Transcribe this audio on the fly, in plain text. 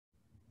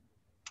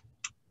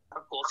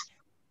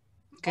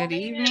Good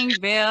evening,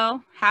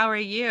 Bill. How are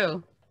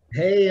you?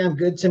 Hey, I'm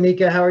good,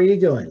 Tamika. How are you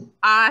doing?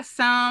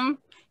 Awesome.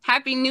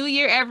 Happy New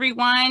Year,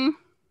 everyone.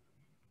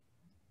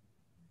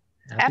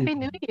 Happy. Happy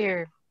New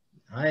Year.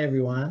 Hi,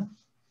 everyone.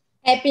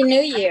 Happy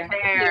New Year.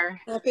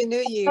 There. Happy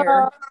New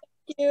Year. Oh,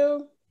 thank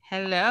you.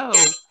 Hello.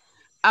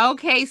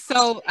 Okay,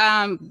 so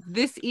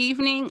this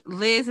evening,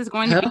 Liz is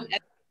going to be Huh? a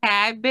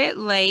tad bit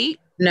late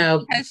No,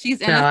 because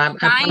she's in no, a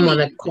I'm on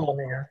a signing. call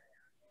now.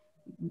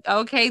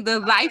 Okay, the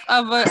life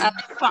of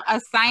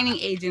a signing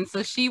agent.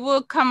 So she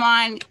will come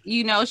on,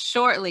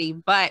 shortly.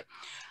 But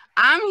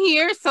I'm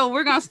here, so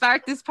we're gonna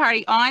start this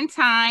party on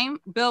time.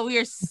 Bill, we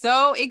are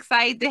so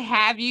excited to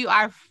have you,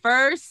 our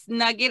first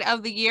nugget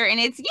of the year, and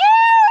it's you.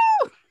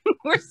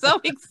 We're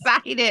so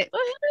excited.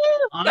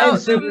 I'm So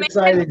super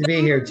excited to be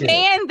here, too.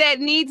 man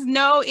that needs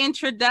no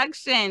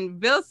introduction,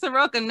 Bill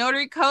Soroka,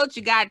 notary coach.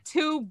 You got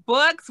 2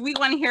 books. We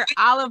want to hear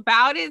all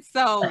about it.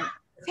 So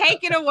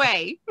take it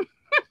away.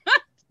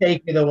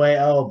 Take it away.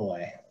 Oh,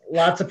 boy.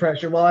 Lots of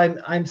pressure. Well,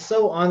 I'm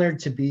so honored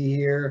to be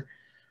here.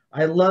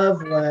 I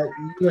love what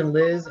you and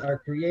Liz are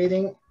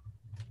creating.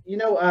 You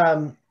know,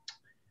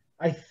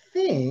 I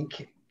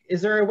think,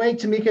 is there a way,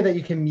 Tamika, that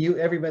you can mute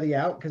everybody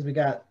out? Because we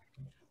got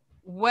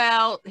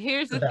Well,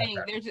 here's the the thing.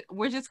 background.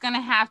 We're just gonna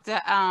have to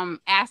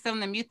ask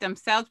them to mute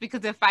themselves,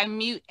 because if I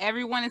mute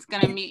everyone, it's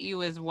gonna mute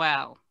you as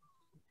well.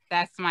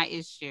 That's my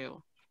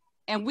issue.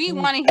 And we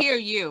want to hear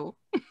you.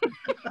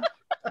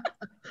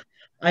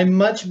 I'm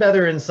much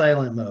better in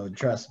silent mode,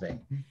 trust me.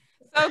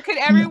 So could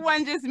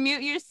everyone just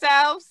mute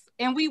yourselves?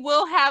 And we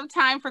will have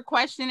time for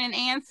question and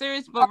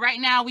answers, but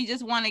right now we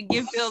just want to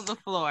give Bill the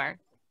floor.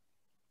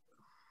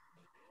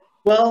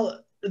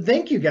 Well,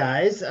 thank you,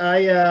 guys.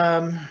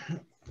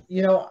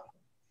 You know,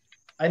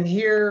 I'm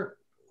here.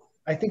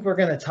 I think we're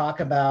going to talk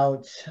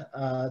about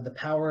the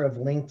power of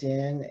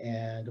LinkedIn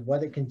and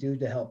what it can do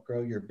to help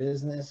grow your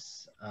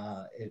business.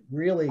 It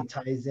really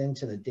ties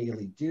into the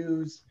daily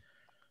dues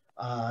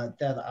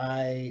that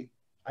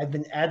I've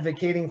been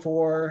advocating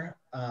for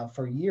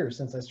years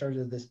since I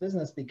started this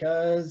business,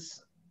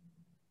 because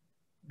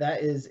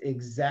that is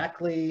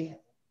exactly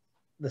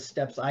the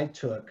steps I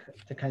took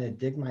to kind of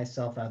dig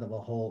myself out of a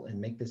hole and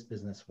make this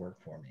business work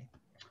for me.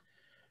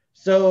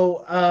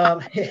 So,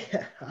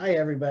 hi,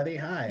 everybody.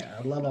 Hi.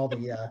 I love all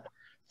the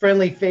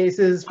friendly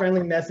faces,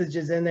 friendly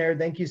messages in there.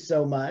 Thank you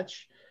so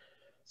much.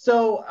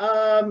 So,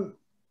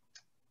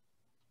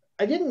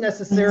 I didn't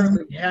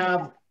necessarily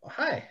have,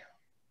 hi.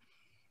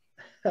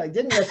 I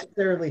didn't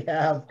necessarily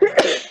have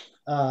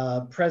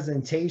a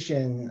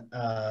presentation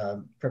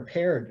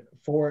prepared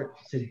for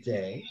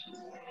today.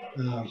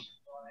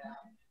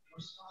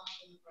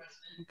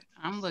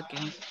 I'm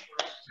looking.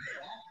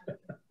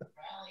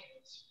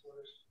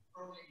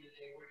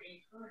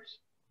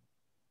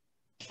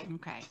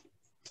 Okay.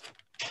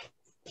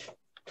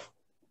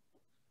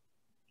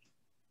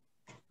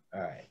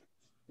 All right.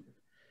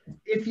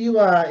 If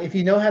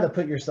you know how to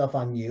put yourself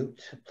on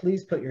mute,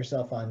 please put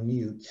yourself on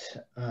mute.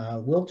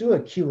 We'll do a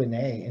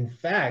Q&A. In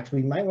fact,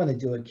 we might want to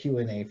do a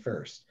Q&A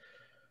first.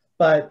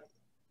 But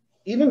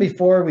even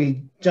before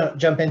we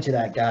jump into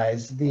that,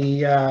 guys,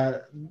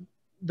 the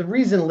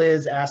reason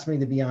Liz asked me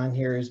to be on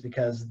here is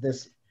because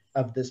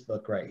of this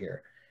book right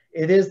here.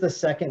 It is the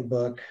second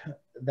book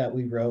that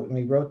we wrote, and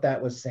we wrote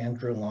that with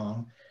Sandra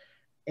Long.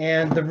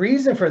 And the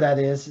reason for that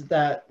is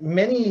that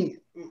many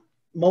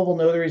mobile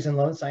notaries and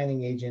loan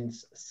signing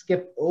agents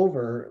skip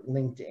over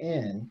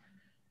LinkedIn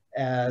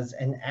as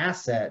an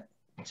asset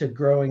to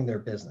growing their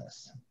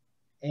business.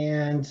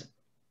 And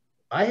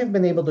I have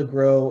been able to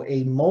grow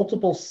a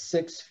multiple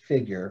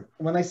 6-figure.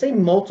 When I say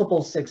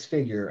multiple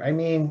 6-figure, I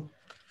mean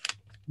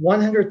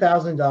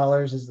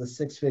 $100,000 is the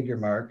 6-figure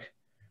mark.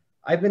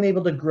 I've been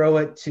able to grow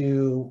it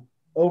to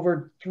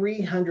over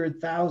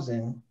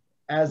 300,000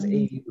 as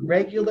a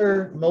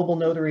regular mobile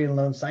notary and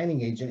loan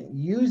signing agent,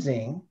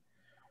 using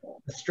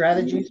the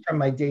strategies from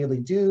my daily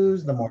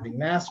dues, the morning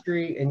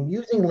mastery, and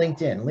using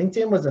LinkedIn.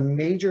 LinkedIn was a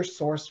major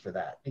source for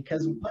that,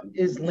 because what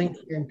is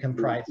LinkedIn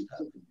comprised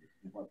of?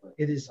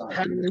 It is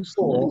packed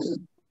full.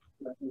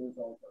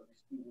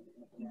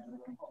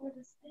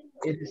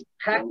 It is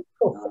packed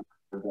full.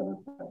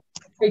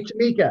 Hey,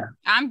 Tamika.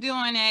 I'm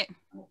doing it.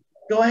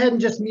 Go ahead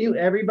and just mute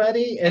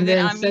everybody, and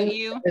then unmute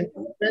you.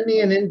 Send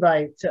me an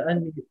invite to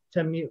unmute.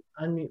 Okay,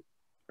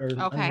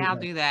 unmute I'll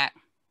do that.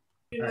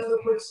 Another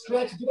quick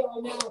stretch. Get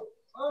on now.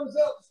 Arms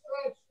up,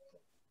 stretch.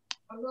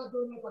 I'm not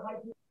doing that for high.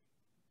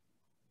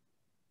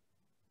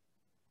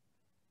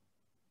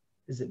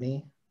 Is it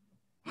me?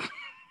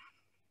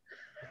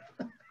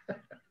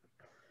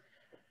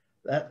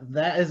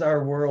 That is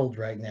our world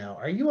right now.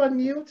 Are you on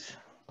mute?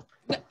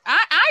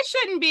 I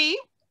shouldn't be.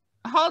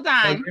 Hold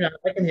on. No,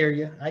 I can hear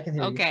you. I can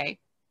hear you. Okay.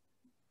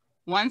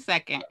 1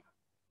 second.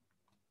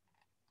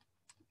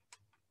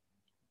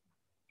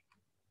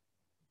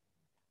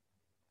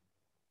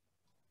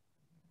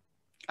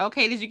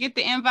 Okay, did you get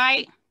the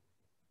invite?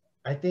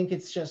 I think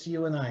it's just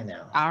you and I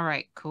now. All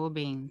right, cool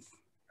beans.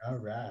 All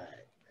right.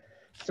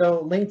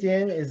 So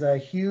LinkedIn is a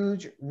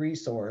huge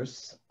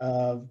resource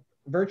of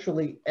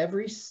virtually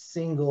every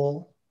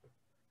single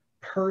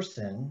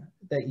person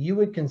that you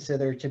would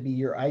consider to be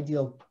your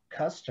ideal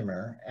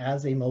customer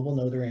as a mobile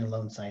notary and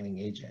loan signing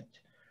agent.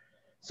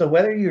 So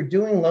whether you're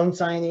doing loan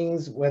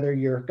signings, whether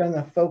you're going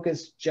to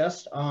focus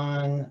just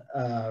on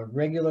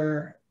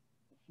regular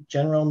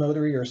general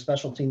notary or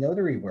specialty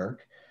notary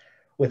work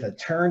with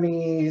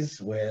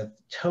attorneys, with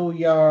tow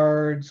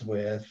yards,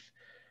 with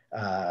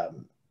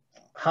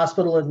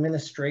hospital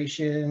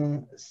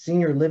administration,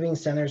 senior living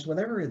centers,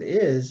 whatever it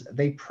is,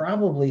 they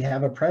probably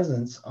have a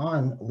presence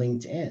on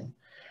LinkedIn.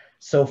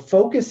 So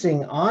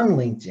focusing on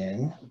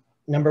LinkedIn,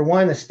 number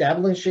one,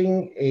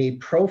 establishing a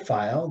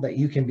profile that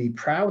you can be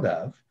proud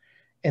of,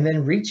 and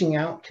then reaching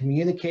out,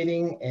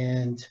 communicating,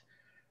 and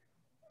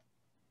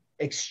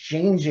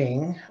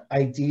exchanging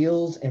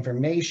ideals,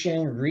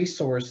 information,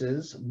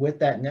 resources with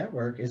that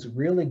network is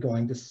really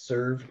going to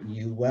serve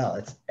you well.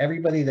 It's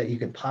everybody that you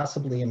could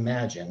possibly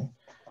imagine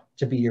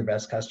to be your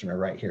best customer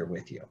right here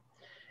with you.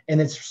 And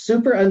it's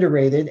super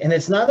underrated. And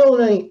it's not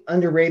only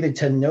underrated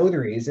to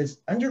notaries, it's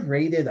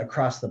underrated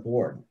across the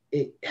board.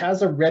 It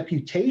has a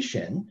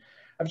reputation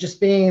of just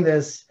being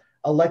this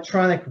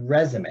electronic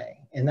resume.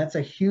 And that's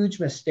a huge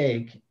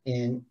mistake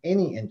in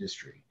any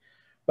industry.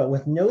 But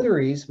with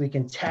notaries, we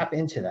can tap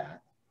into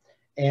that.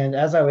 And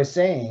as I was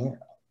saying,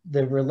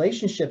 the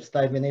relationships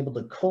that I've been able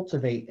to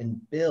cultivate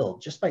and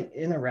build just by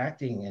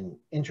interacting and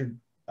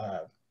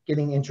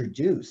getting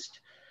introduced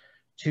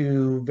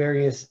to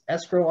various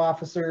escrow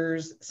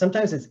officers.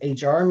 Sometimes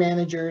it's HR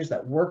managers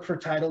that work for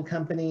title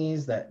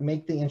companies that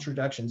make the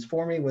introductions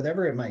for me,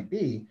 whatever it might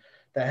be,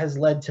 that has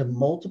led to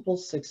multiple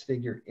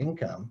six-figure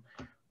income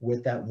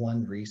with that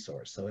one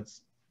resource. So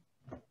it's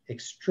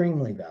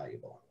extremely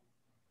valuable.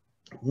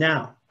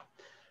 Now,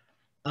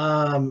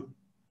 I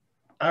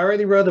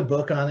already wrote a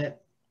book on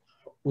it.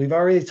 We've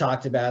already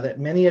talked about it.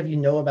 Many of you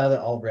know about it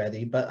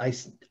already, but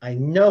I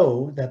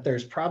know that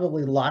there's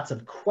probably lots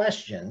of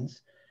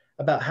questions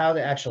about how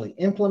to actually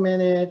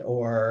implement it,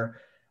 or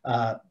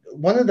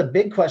one of the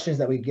big questions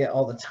that we get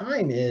all the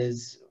time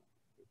is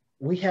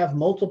we have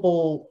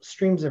multiple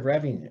streams of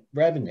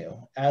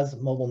revenue as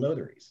mobile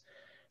notaries.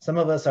 Some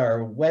of us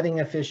are wedding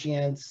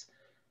officiants.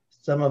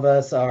 Some of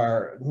us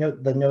are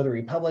the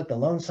notary public, the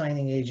loan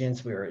signing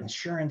agents, we're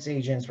insurance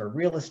agents, we're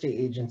real estate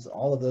agents,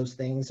 all of those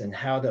things, and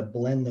how to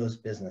blend those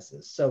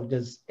businesses. So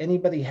does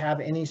anybody have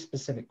any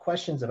specific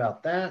questions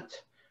about that?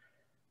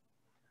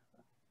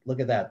 Look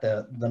at that,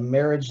 the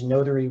marriage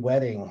notary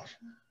wedding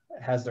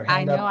has their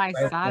hand up. I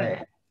saw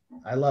that.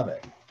 I love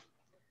it.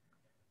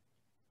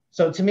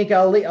 So Tamika,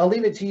 I'll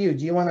leave it to you.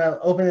 Do you want to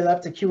open it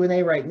up to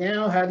Q&A right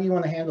now? How do you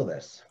want to handle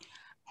this?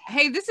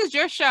 Hey, this is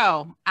your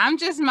show. I'm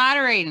just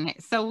moderating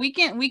it. So we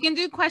can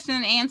do question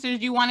and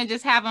answers. You want to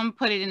just have them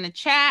put it in the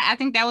chat? I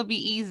think that would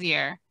be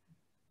easier.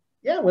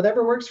 Yeah,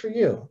 whatever works for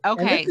you.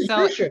 Okay,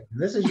 and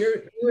this is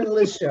you and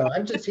Liz show.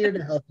 I'm just here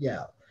to help you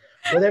out.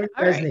 Whatever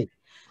you guys need.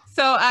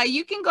 So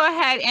you can go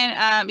ahead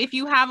and if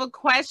you have a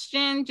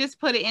question, just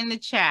put it in the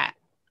chat.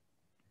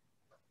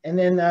 And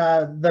then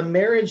the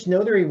marriage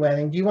notary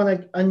wedding, do you want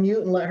to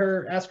unmute and let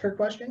her ask her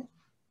question?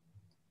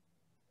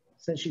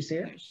 Since she's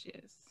here. There she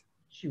is.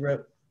 She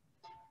wrote,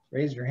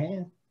 raise your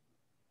hand.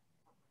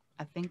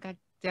 I think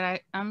did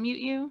I unmute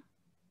you?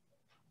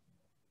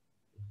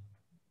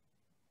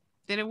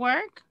 Did it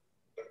work?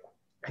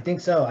 I think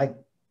so. I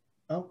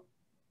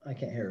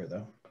can't hear her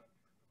though.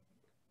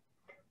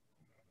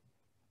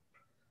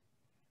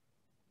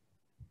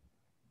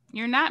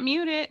 You're not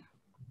muted.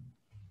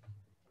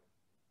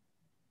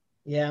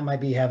 Yeah, I might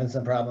be having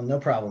some problem. No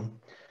problem.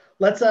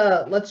 Let's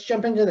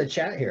jump into the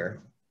chat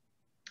here.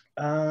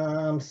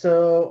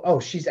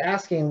 She's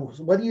asking,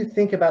 what do you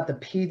think about the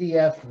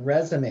PDF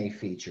resume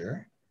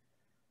feature?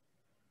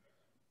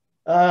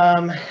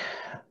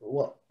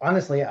 Well,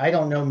 honestly, I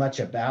don't know much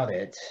about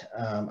it.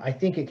 I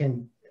think it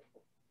can,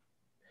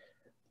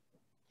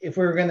 if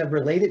we're going to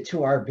relate it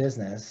to our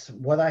business,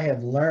 what I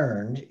have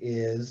learned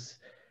is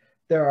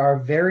there are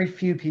very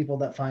few people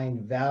that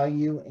find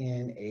value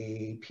in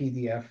a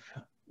PDF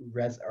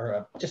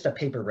or just a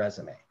paper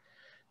resume.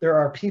 There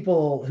are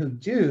people who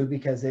do,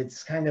 because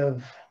it's kind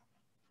of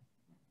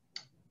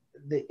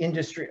the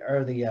industry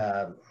or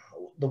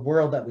the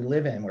world that we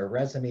live in, where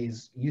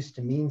resumes used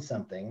to mean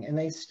something, and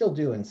they still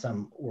do in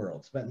some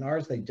worlds, but in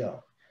ours they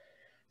don't.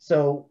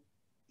 So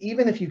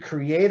even if you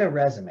create a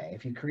resume,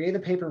 if you create a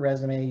paper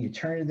resume, you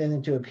turn it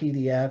into a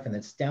PDF and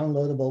it's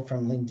downloadable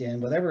from LinkedIn,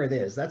 whatever it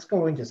is, that's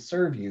going to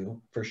serve you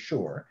for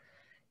sure.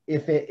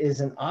 If it is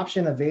an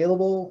option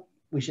available,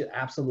 we should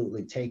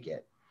absolutely take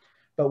it.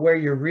 But where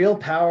your real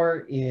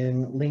power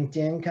in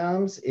LinkedIn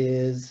comes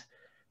is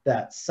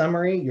that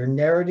summary, your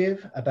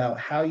narrative about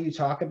how you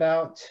talk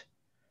about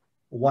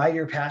why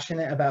you're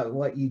passionate about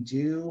what you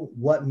do,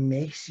 what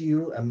makes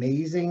you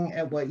amazing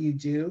at what you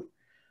do,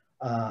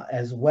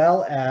 as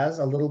well as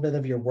a little bit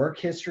of your work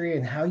history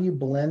and how you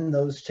blend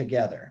those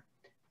together.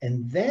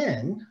 And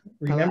then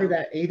remember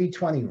that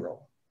 80-20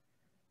 rule.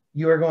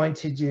 You are going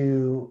to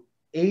do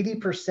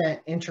 80%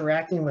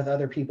 interacting with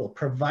other people,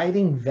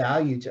 providing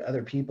value to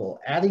other people,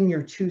 adding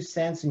your 2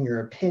 cents and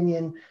your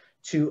opinion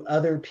to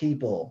other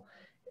people,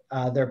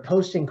 They're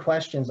posting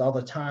questions all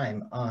the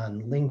time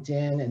on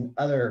LinkedIn and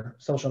other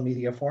social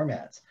media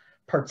formats.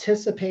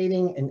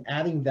 Participating and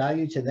adding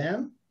value to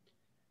them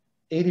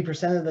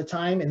 80% of the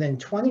time, and then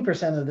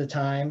 20% of the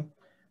time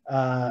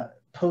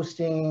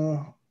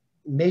posting,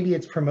 maybe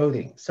it's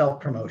promoting,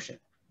 self-promotion.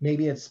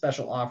 Maybe it's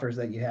special offers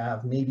that you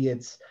have. Maybe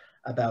it's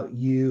about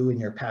you and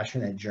your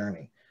passionate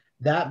journey.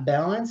 That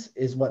balance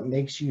is what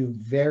makes you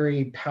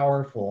very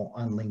powerful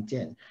on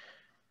LinkedIn.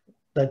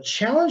 The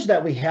challenge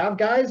that we have,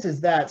 guys,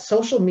 is that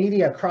social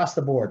media across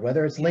the board,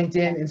 whether it's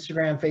LinkedIn,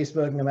 Instagram,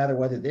 Facebook, no matter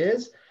what it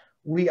is,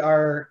 we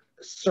are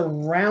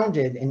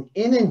surrounded and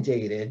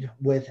inundated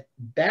with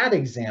bad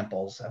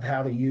examples of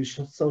how to use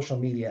social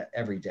media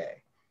every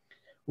day.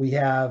 We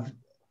have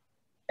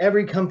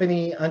every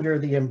company under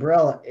the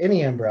umbrella,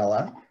 any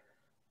umbrella,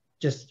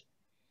 just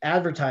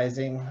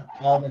advertising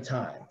all the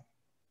time.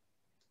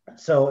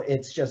 So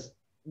it's just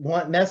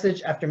one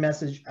message after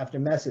message after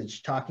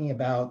message talking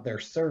about their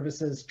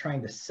services,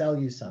 trying to sell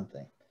you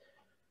something.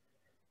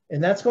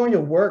 And that's going to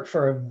work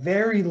for a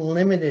very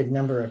limited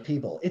number of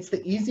people. It's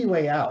the easy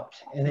way out,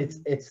 and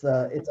it's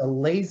a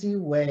lazy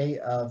way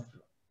of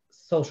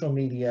social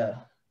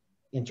media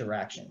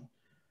interaction.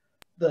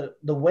 The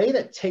way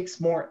that takes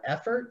more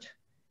effort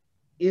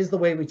is the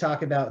way we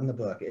talk about in the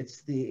book.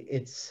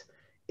 It's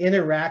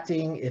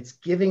interacting, it's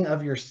giving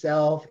of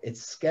yourself,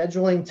 it's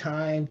scheduling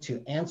time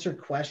to answer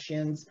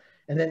questions,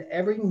 and then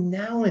every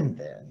now and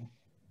then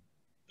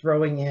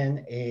throwing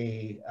in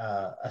a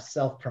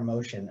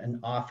self-promotion, an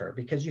offer,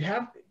 because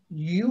if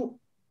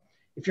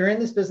you're in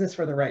this business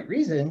for the right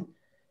reason,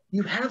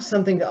 you have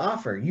something to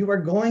offer. You are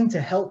going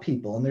to help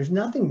people, and there's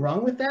nothing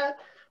wrong with that,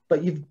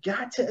 but you've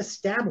got to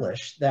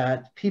establish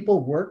that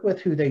people work with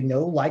who they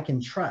know, like,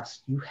 and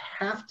trust. You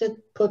have to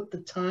put the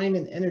time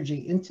and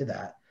energy into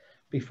that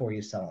before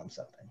you sell them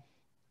something.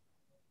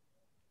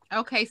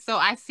 Okay, so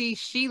I see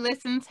She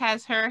Listens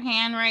has her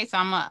hand raised, so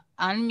I'm gonna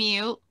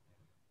unmute.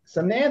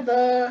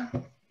 Samantha.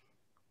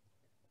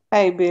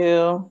 Hey,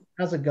 Bill.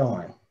 How's it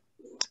going?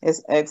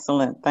 It's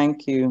excellent.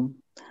 Thank you.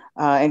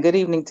 And good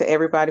evening to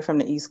everybody from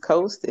the East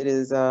Coast. It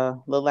is a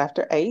little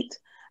after 8.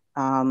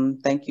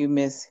 Thank you,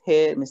 Miss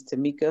Head, Miss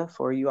Tamika,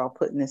 for you all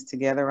putting this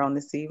together on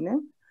this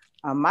evening.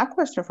 My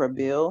question for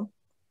Bill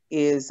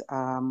is,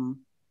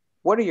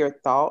 what are your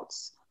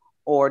thoughts,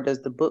 or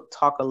does the book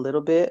talk a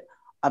little bit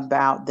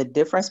about the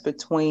difference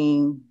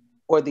between,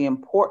 or the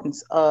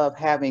importance of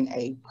having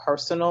a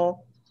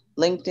personal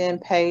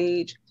LinkedIn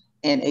page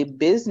and a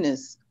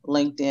business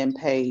LinkedIn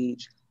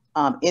page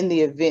in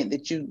the event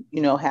that you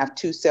have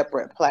two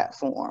separate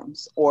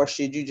platforms, or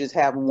should you just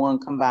have one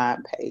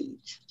combined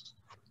page?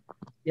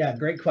 Yeah,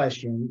 great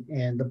question.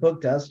 And the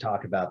book does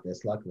talk about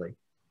this, luckily.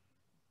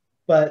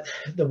 But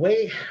the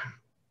way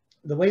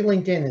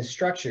LinkedIn is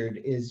structured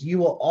is you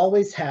will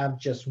always have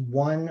just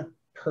one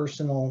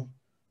personal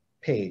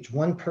page,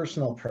 one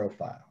personal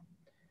profile.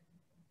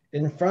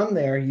 And from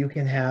there, you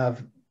can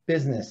have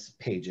business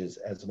pages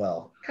as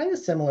well, kind of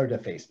similar to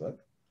Facebook.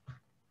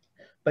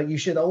 But you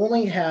should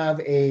only have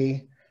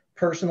a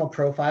personal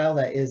profile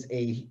that is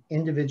an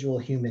individual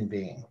human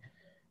being.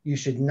 You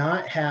should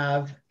not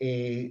have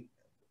a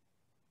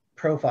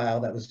profile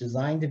that was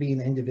designed to be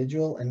an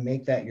individual and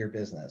make that your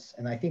business.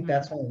 And I think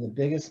that's one of the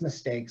biggest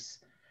mistakes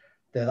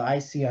that I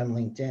see on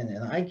LinkedIn.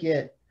 And I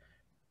get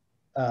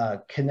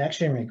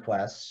connection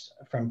requests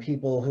from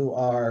people who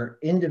are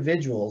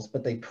individuals,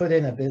 but they put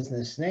in a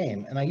business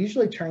name. And I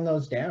usually turn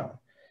those down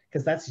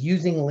because that's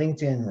using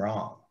LinkedIn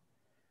wrong.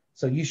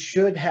 So you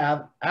should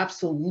have,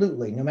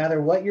 absolutely, no matter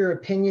what your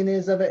opinion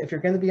is of it, if you're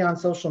going to be on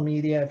social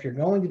media, if you're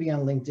going to be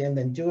on LinkedIn,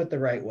 then do it the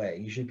right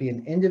way. You should be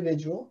an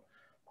individual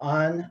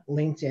on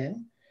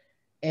LinkedIn.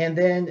 And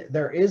then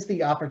there is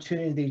the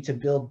opportunity to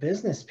build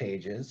business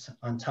pages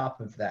on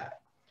top of that.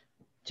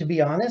 To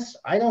be honest,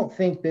 I don't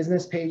think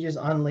business pages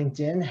on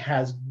LinkedIn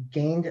has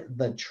gained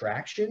the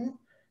traction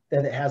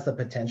that it has the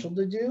potential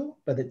to do,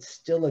 but it's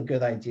still a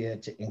good idea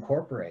to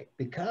incorporate,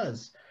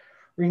 because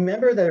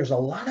remember, there's a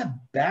lot of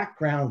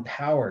background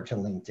power to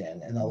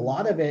LinkedIn, and a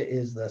lot of it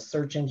is the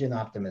search engine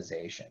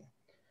optimization.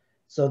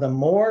 So the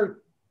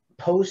more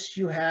posts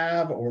you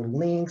have, or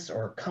links,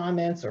 or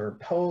comments, or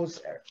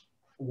posts,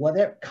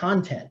 whatever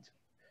content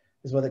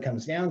is what it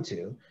comes down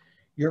to,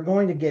 you're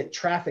going to get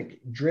traffic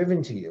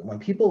driven to you. When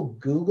people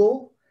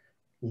Google,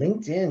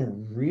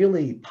 LinkedIn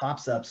really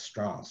pops up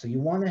strong. So you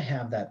want to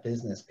have that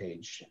business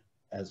page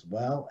as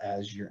well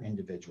as your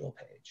individual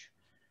page.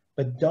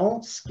 But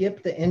don't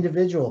skip the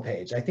individual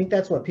page. I think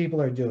that's what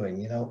people are doing.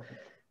 You know,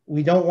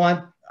 we don't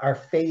want our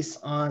face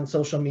on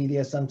social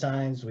media.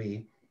 Sometimes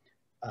we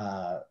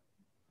have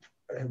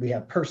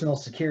personal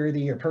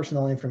security or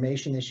personal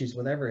information issues,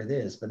 whatever it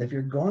is. But if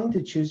you're going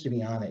to choose to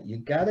be on it, you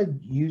got to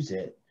use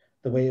it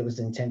the way it was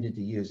intended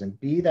to use, and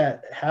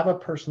have a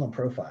personal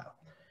profile.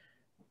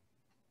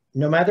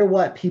 No matter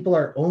what, people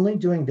are only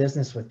doing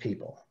business with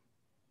people.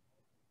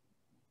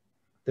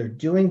 They're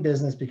doing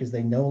business because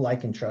they know,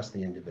 like, and trust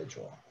the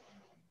individual.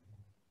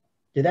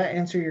 Did that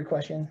answer your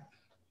question?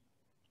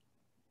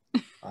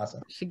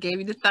 Awesome. She gave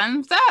you the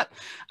thumbs up.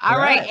 All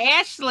right,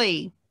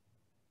 Ashley.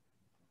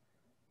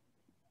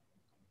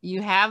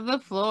 You have the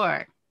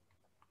floor.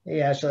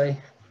 Hey, Ashley.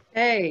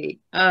 Hey,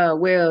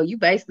 well, you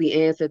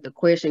basically answered the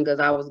question because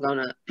I was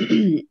gonna,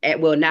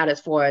 well, not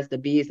as far as the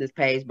business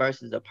page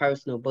versus the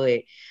personal,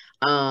 but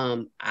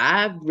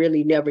I've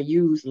really never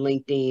used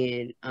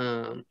LinkedIn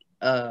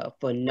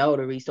for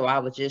notary, so I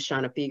was just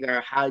trying to figure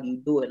out how you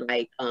do it.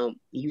 Like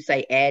you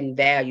say adding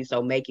value,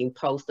 so making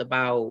posts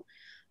about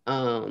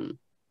um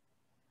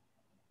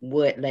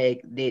what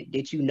like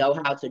that you know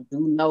how to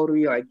do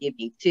notary or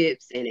giving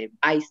tips and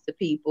advice to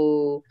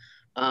people.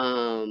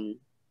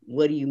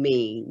 What do you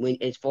mean when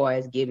as far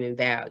as giving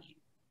value?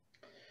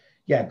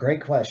 Yeah,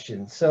 great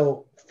question.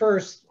 So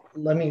first,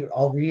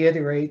 I'll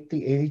reiterate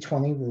the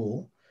 80-20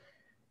 rule.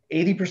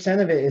 80%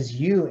 of it is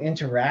you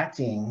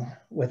interacting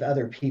with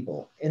other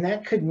people. And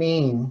that could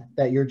mean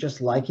that you're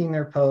just liking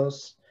their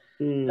posts.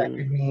 That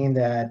could mean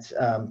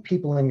that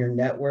people in your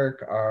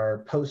network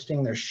are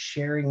posting, they're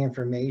sharing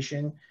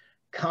information,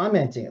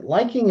 commenting.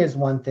 Liking is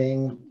one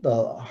thing,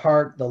 the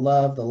heart, the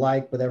love, the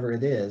like, whatever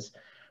it is.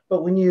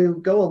 But when you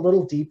go a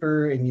little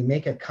deeper and you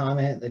make a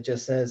comment that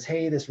just says,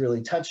 hey, this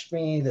really touched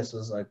me, this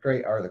was a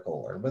great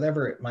article, or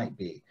whatever it might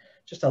be,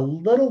 just a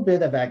little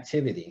bit of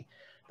activity.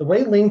 The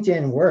way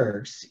LinkedIn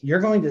works, you're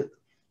going to,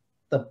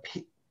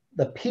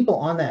 the people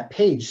on that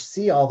page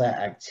see all that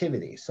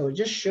activity. So it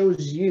just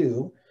shows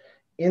you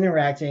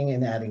interacting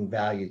and adding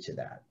value to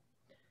that.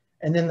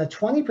 And then the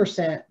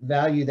 20%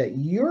 value that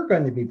you're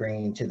going to be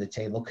bringing to the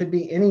table could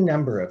be any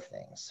number of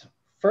things.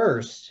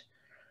 First,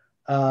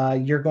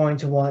 you're going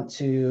to want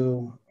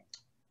to,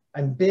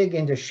 I'm big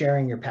into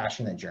sharing your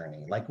passionate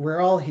journey. Like we're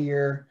all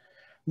here,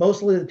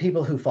 mostly the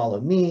people who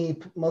follow me,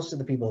 most of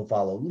the people who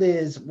follow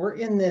Liz, we're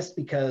in this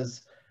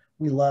because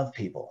we love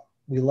people.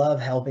 We love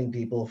helping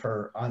people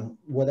on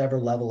whatever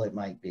level it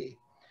might be.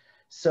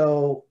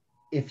 So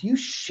if you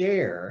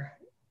share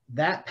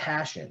that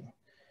passion,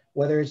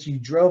 whether it's you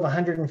drove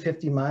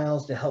 150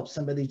 miles to help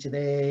somebody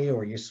today,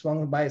 or you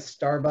swung by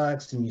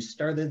Starbucks and you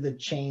started the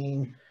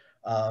chain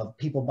of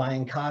people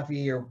buying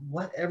coffee, or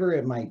whatever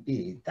it might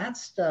be, that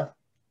stuff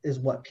is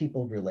what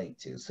people relate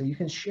to. So you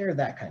can share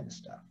that kind of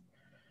stuff.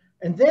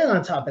 And then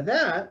on top of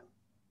that,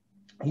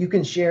 you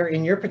can share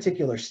in your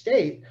particular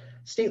state.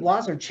 State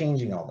laws are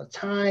changing all the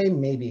time.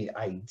 Maybe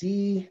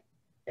ID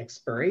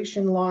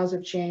expiration laws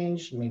have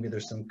changed. Maybe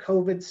there's some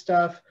COVID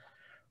stuff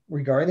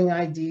regarding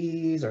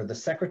IDs, or the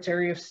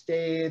Secretary of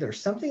State, or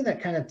something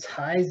that kind of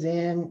ties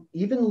in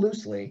even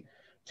loosely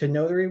to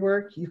notary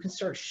work. You can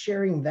start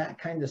sharing that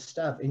kind of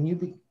stuff, and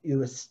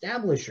you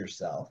establish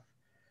yourself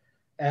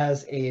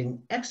as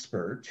an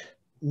expert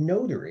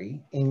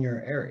notary in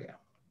your area.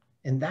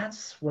 And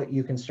that's what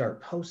you can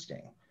start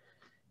posting.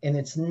 And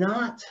it's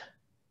not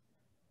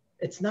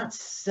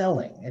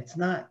selling. It's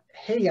not,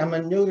 hey, I'm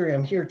a notary,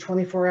 I'm here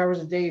 24 hours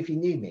a day if you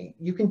need me.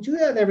 You can do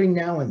that every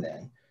now and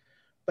then,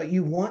 but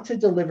you want to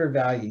deliver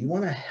value. You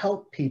want to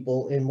help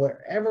people in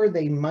wherever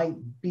they might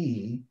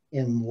be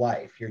in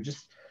life. You're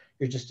just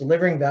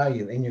delivering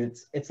value, and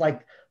it's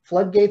like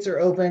floodgates are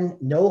open,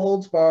 no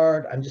holds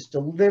barred. I'm just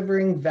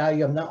delivering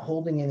value. I'm not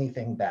holding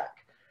anything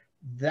back.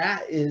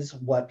 That is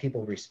what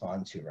people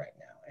respond to right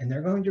now. And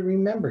they're going to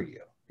remember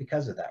you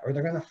because of that, or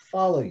they're going to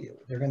follow you.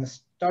 They're going to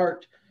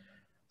start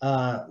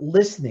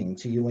listening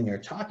to you when you're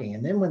talking.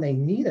 And then when they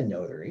need a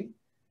notary,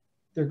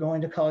 they're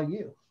going to call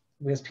you,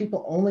 because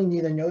people only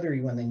need a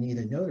notary when they need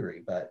a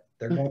notary, but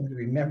they're going to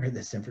remember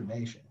this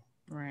information.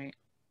 Right.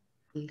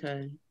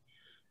 Okay.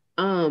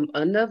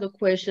 Another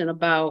question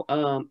about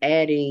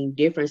adding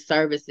different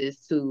services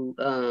to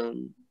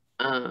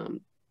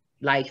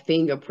like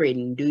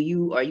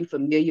fingerprinting. Are you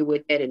familiar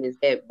with that, and is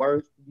that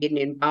worth getting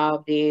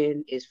involved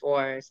in as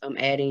far as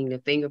adding the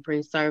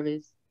fingerprint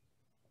service?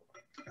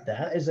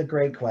 That is a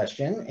great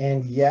question.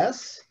 And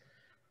yes,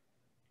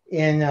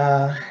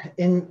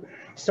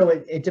 so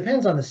it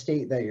depends on the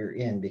state that you're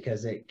in,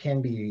 because it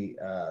can be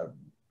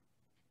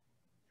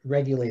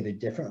regulated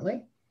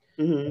differently.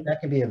 Mm-hmm. That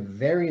can be a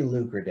very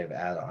lucrative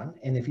add-on.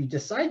 And if you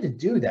decide to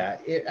do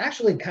that, it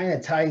actually kind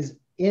of ties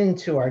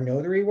into our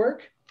notary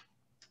work.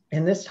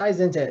 And this ties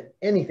into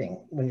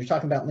anything when you're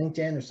talking about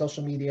LinkedIn or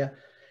social media,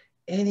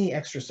 any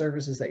extra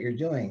services that you're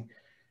doing.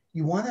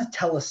 You want to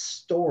tell a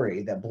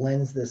story that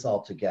blends this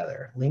all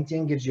together.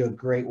 LinkedIn gives you a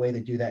great way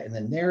to do that in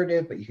the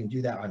narrative, but you can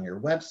do that on your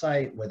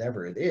website,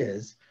 whatever it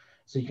is,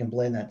 so you can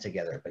blend that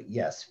together. But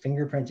yes,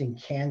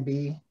 fingerprinting can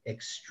be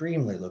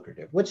extremely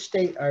lucrative. Which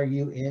state are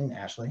you in,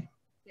 Ashley?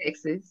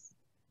 Texas.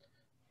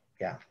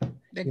 Yeah.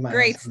 The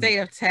great state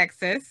of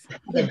Texas.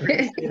 The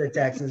great state of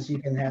Texas. You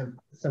can have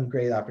some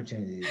great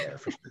opportunity there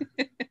for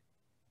sure.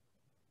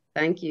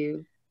 Thank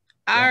you.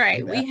 All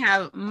right, we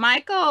have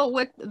Michael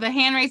with the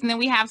hand raised, and then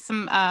we have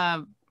some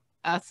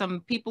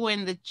people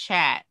in the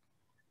chat.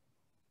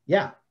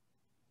 Yeah.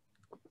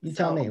 You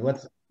tell me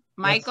what's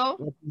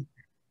Michael?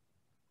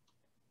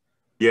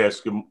 Yes,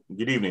 good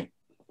evening.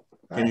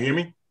 Can you hear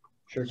me?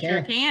 Sure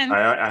can.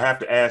 I have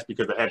to ask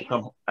because I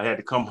had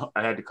to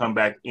come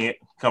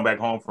back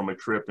home from a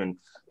trip and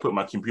put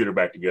my computer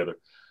back together.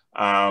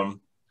 I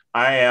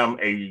am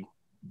a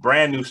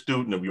brand new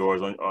student of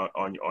yours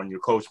on your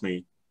Coach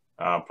Me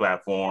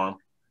platform.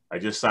 I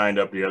just signed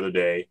up the other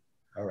day.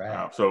 All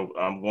right. So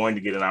I'm going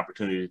to get an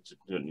opportunity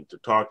to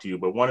talk to you.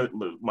 But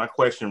my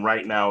question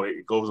right now,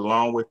 it goes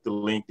along with the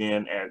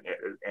LinkedIn and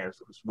as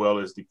well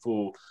as the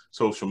full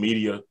social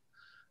media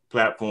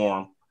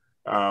platform.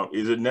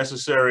 Is it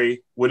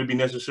necessary? Would it be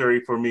necessary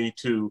for me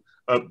to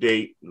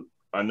update?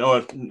 I know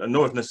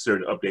it's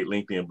necessary to update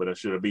LinkedIn, but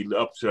should I be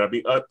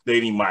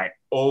updating my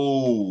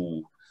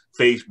old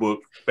Facebook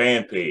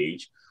fan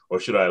page, or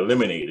should I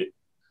eliminate it?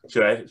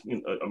 Should I?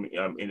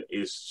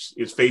 Is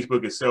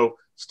Facebook itself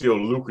still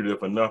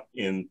lucrative enough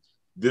in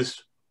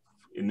this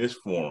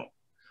forum?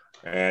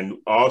 And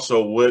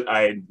also, would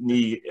I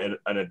need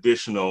an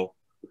additional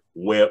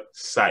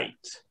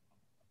website?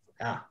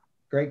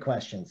 Great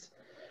questions.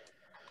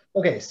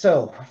 Okay,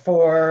 so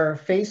for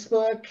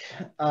Facebook,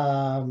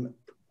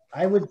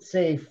 I would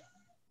say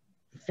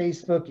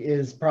Facebook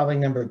is probably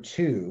number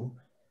 2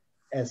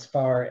 as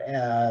far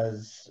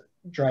as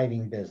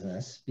driving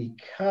business,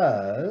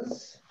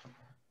 because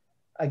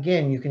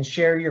again, you can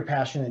share your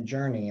passionate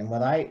journey. And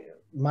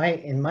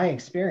in my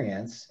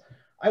experience,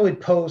 I would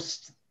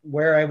post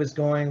where I was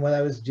going, what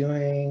I was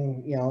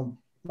doing, you know,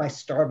 my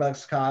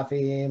Starbucks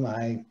coffee,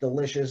 my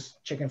delicious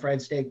chicken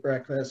fried steak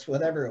breakfast,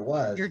 whatever it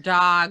was. Your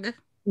dog.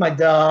 My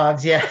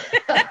dogs, yeah.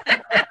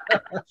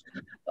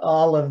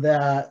 All of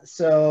that.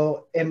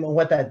 So, and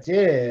what that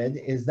did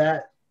is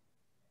that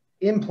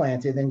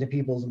implanted into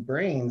people's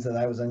brains that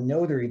I was a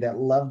notary that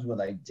loved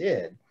what I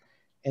did.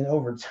 And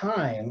over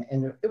time,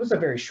 and it was a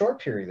very short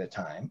period of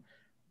time,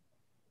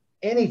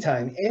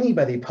 anytime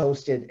anybody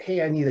posted,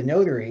 hey, I need a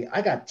notary,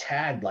 I got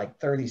tagged like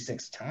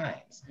 36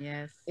 times.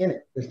 Yes. In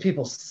it, because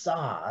people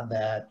saw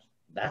that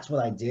that's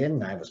what I did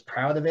and I was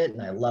proud of it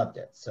and I loved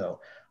it. So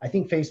I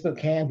think Facebook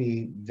can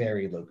be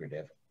very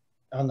lucrative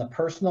on the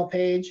personal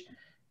page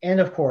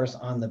and of course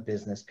on the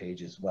business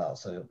page as well.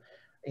 So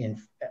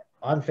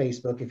on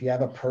Facebook, if you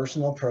have a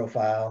personal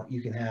profile,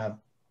 you can have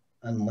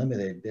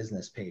unlimited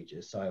business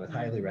pages. So I would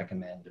highly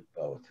recommend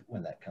both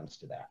when that comes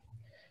to that.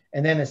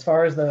 And then as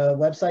far as the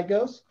website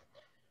goes,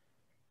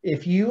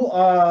 if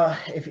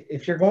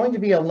you're going to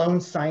be a loan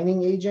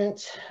signing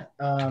agent,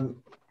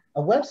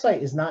 a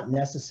website is not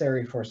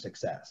necessary for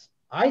success.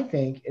 I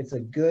think it's a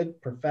good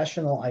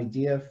professional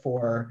idea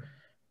for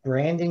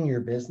branding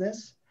your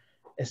business,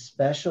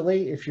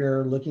 especially if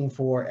you're looking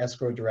for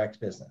escrow direct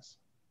business.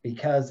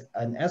 Because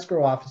an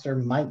escrow officer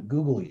might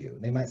Google you.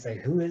 They might say,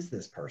 who is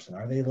this person?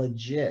 Are they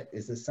legit?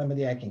 Is this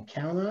somebody I can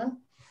count on?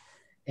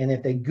 And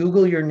if they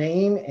Google your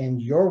name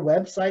and your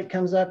website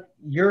comes up,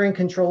 you're in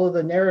control of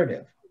the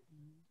narrative.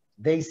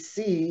 They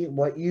see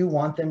what you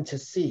want them to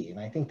see. And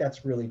I think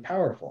that's really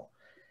powerful.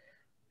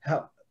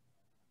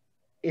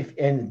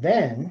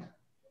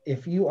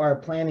 If you are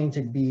planning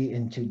to be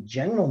into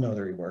general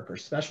notary work or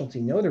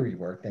specialty notary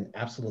work, then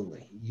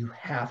absolutely, you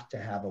have to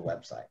have a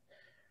website.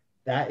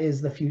 That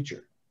is the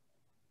future.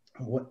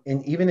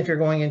 And even if you're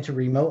going into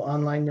remote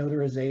online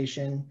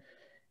notarization,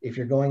 if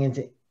you're going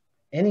into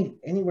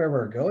anywhere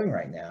we're going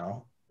right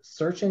now,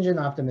 search engine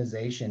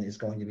optimization is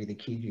going to be the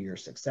key to your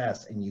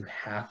success, and you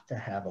have to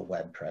have a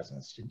web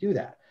presence to do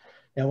that.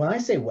 Now, when I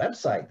say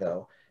website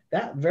though,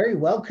 that very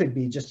well could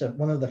be just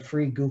one of the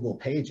free Google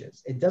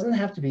pages. It doesn't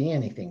have to be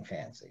anything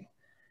fancy,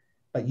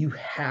 but you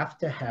have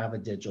to have a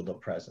digital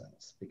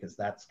presence because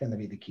that's going to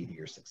be the key to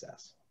your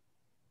success.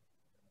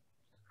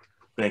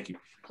 Thank you.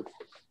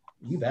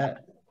 You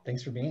bet.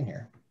 Thanks for being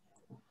here.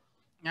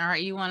 All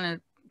right, you want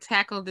to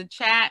tackle the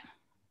chat?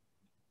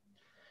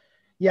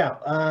 Yeah.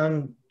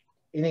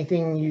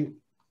 Anything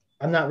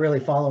I'm not really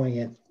following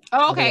it.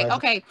 Oh, okay. Otherwise,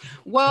 okay.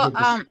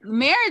 Well,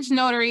 marriage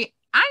notary,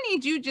 I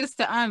need you just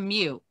to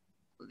unmute.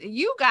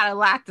 You got a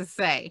lot to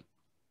say.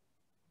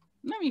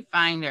 Let me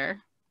find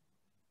her.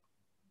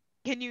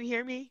 Can you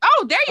hear me?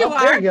 Oh, there you are.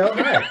 There you go.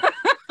 Hi.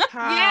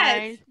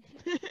 Hi.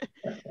 Yes.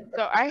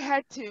 So I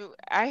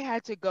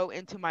had to go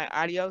into my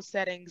audio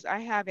settings. I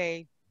have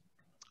a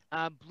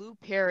Blue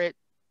Parrot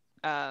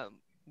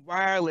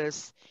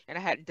wireless, and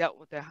I hadn't dealt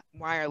with a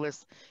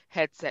wireless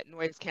headset,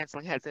 noise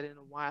canceling headset in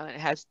a while, and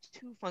it has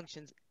 2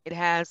 functions. It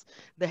has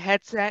the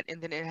headset and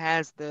then it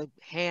has the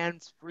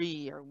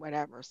hands-free or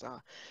whatever. So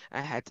I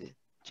had to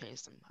change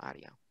some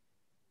audio.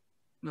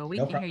 Well, we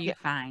can hear you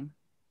fine.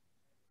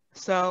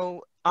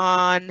 So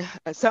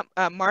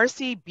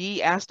Marcy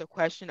B asked a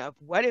question of,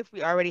 what if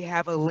we already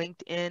have a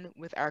LinkedIn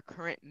with our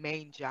current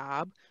main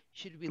job?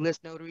 Should we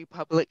list Notary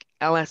Public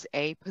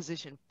LSA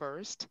position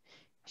first?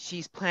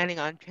 She's planning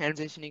on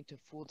transitioning to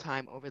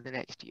full-time over the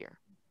next year.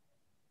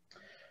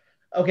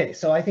 Okay,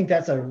 so I think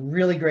that's a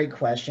really great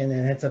question,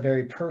 and it's a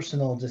very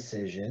personal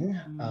decision.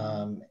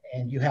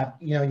 And you have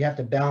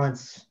to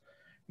balance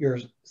your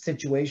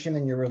situation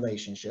and your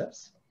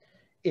relationships.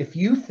 If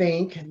you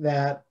think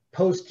that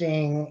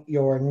posting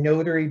your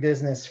notary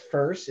business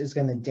first is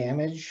going to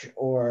damage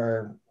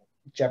or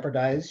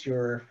jeopardize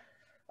your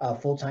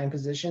full-time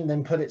position,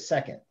 then put it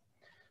second.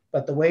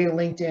 But the way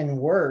LinkedIn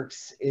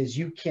works is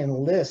you can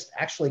list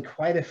actually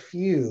quite a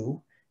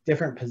few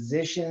different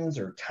positions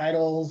or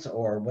titles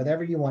or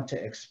whatever you want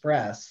to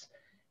express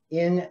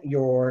in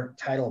your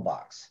title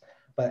box.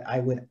 but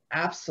I would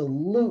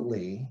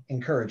absolutely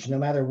encourage, no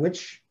matter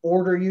which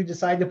order you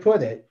decide to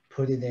put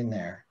it in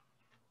there.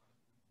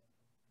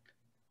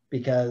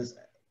 Because,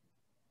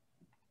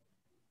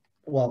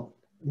 well,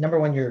 number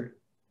one,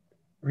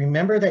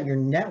 remember that your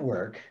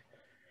network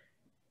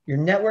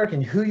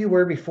and who you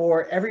were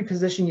before, every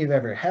position you've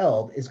ever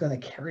held is going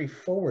to carry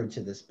forward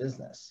to this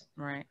business.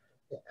 Right.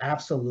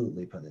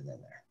 Absolutely put it in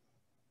there.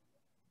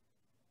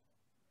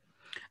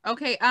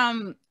 Okay.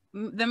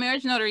 The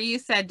marriage notary, you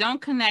said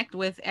don't connect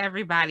with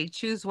everybody,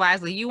 choose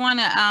wisely. You want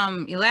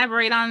to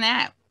elaborate on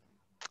that?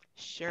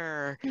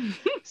 Sure.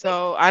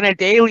 So on a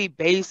daily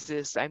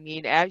basis, I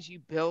mean, as you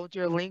build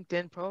your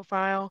LinkedIn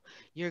profile,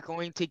 you're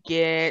going to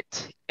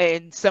get,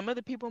 and some of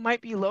the people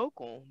might be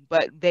local,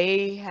 but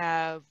they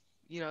have,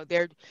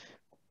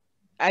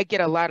 I get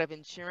a lot of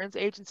insurance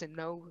agents, and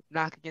no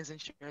knock against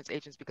insurance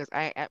agents, because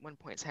I at one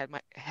point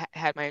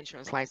had my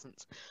insurance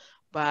license,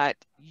 but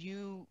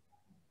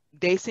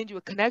they send you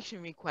a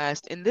connection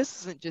request, and this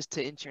isn't just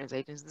to insurance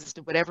agents, this is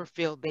to whatever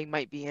field they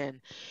might be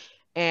in.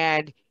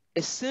 And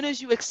as soon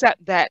as you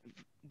accept that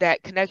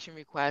connection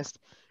request,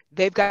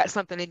 they've got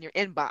something in your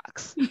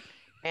inbox,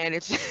 and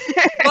it's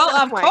well,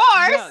 of like,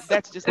 course, no,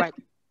 that's just like,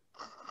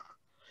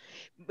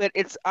 but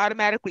it's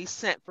automatically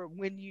sent for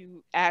when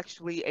you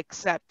actually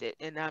accept it.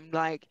 And I'm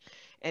like,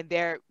 and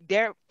they're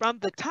from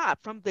the top,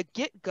 from the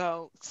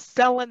get-go,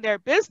 selling their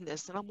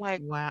business, and I'm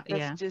like, wow,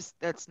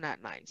 that's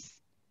not nice.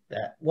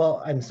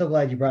 Well, I'm so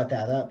glad you brought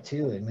that up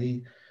too, and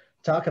we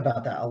talk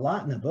about that a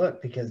lot in the book,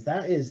 because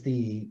that is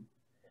the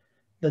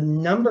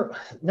number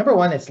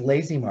one. It's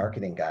lazy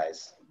marketing,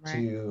 guys.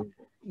 Right.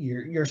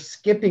 You're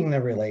skipping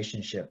the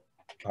relationship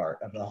part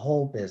of the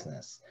whole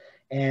business,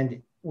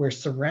 and we're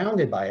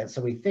surrounded by it,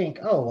 so we think,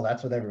 oh, well,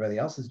 that's what everybody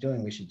else is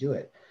doing, we should do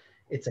it.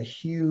 It's a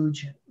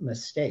huge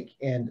mistake.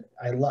 And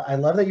I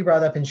love that you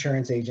brought up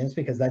insurance agents,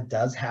 because that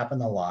does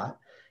happen a lot.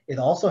 It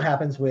also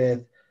happens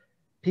with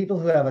people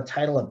who have a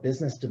title of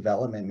business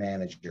development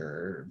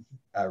manager,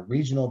 a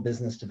regional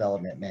business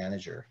development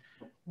manager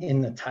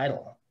in the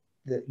title.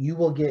 That you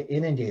will get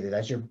inundated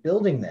as you're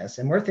building this.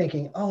 And we're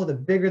thinking, oh, the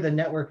bigger the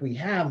network we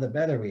have, the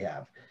better we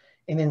have.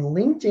 And in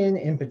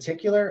LinkedIn in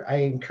particular, I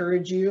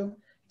encourage you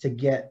to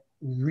get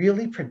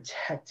really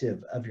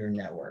protective of your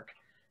network.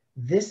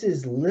 This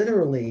is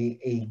literally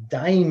a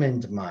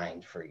diamond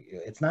mine for you.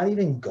 It's not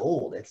even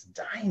gold, it's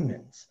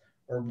diamonds,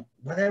 or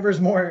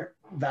whatever's more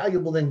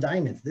valuable than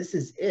diamonds. This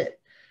is it.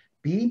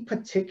 Be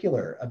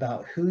particular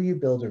about who you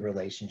build a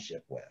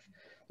relationship with.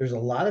 There's a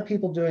lot of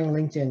people doing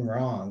LinkedIn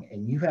wrong,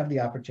 and you have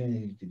the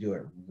opportunity to do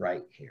it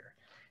right here.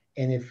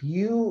 And if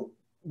you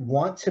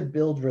want to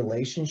build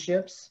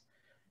relationships,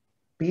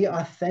 be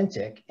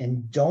authentic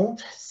and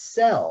don't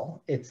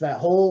sell. It's that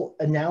whole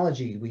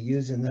analogy we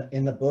use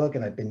in the book,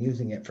 and I've been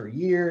using it for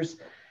years.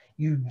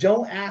 You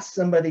don't ask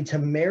somebody to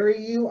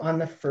marry you on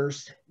the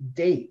first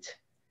date.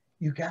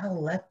 You got to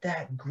let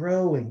that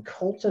grow and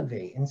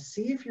cultivate and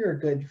see if you're a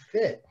good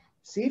fit.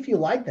 See if you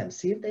like them,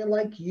 see if they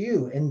like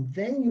you, and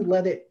then you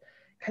let it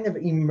kind of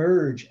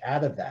emerge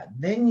out of that.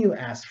 Then you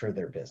ask for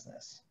their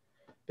business,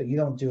 but you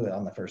don't do it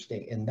on the first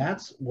date. And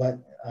that's what,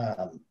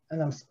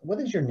 what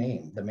is your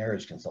name, the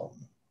marriage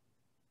consultant?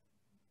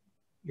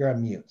 You're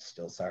on mute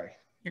still, sorry.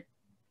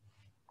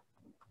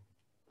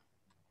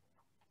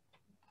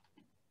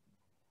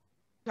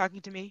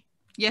 Talking to me?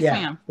 Yes,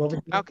 ma'am.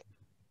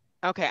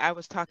 Okay, I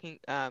was talking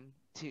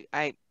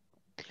okay,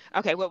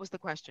 what was the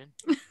question?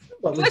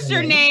 What's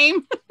your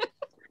name?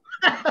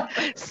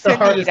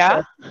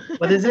 Sanita.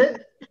 What is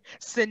it?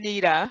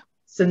 Sanita.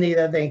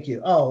 Sanita, thank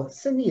you. Oh,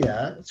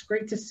 Sanita, it's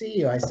great to see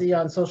you. I see you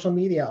on social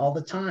media all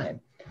the time.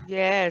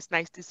 Yes,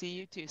 nice to see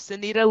you too.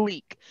 Sanita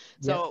Leak.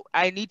 So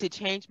I need to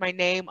change my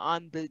name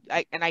on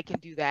and I can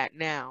do that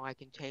now. I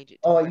can change it.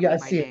 Oh yeah, I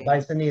see it by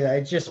Sanita.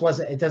 It just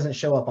it doesn't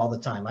show up all the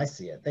time. I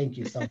see it. Thank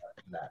you so much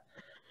for that.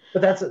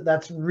 But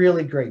that's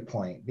really great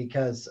point,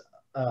 because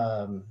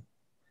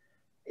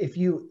if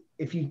you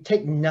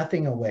take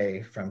nothing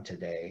away from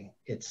today,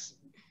 it's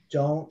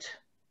don't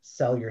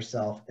sell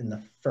yourself in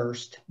the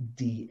first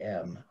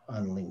DM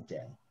on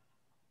LinkedIn.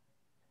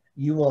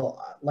 You will,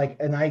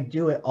 and I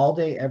do it all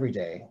day, every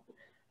day.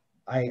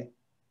 I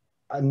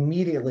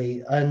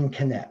immediately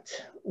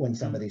unconnect when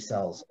somebody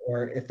sells,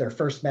 or if their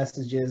first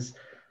message is,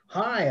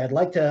 hi, I'd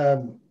like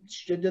to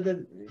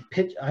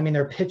pitch. I mean,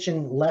 they're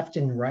pitching left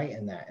and right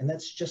in that. And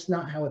that's just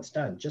not how it's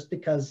done. Just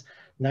because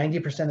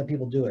 90% of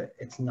people do it,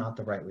 it's not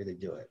the right way to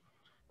do it.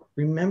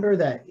 Remember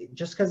that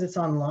just because it's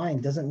online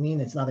doesn't mean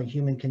it's not a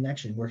human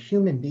connection. We're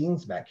human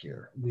beings back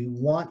here. We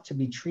want to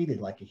be treated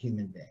like a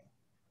human being.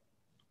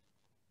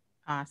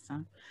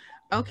 Awesome.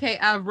 Okay,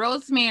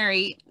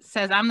 Rosemary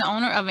says, I'm the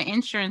owner of an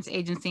insurance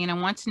agency, and I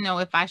want to know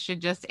if I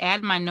should just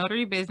add my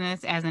notary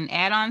business as an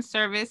add-on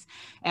service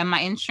and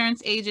my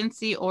insurance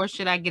agency, or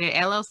should I get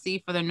an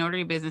LLC for the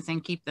notary business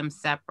and keep them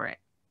separate?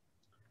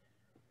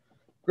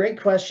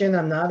 Great question.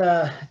 I'm not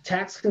a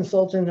tax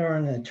consultant or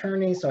an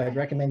attorney, so I'd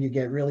recommend you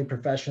get really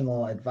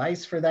professional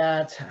advice for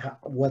that.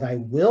 What I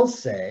will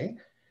say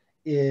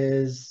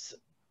is,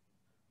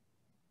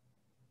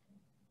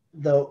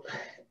 though,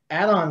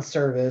 add-on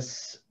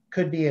service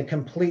could be a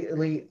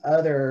completely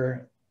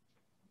other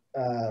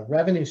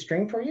revenue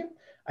stream for you.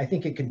 I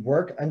think it could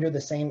work under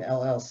the same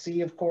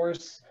LLC, of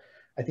course.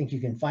 I think you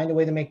can find a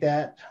way to make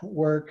that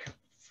work.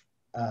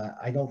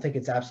 I don't think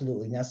it's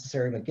absolutely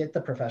necessary, but get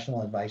the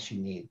professional advice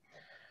you need.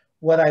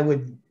 What I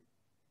would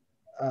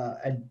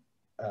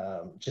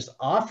just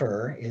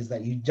offer is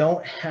that you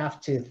don't have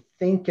to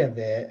think of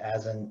it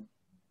as an,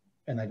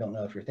 and I don't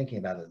know if you're thinking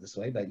about it this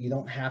way, but you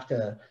don't have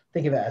to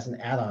think of it as an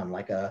add-on,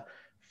 like a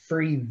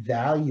free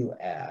value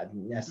add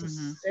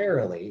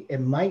necessarily. It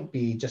might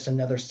be just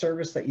another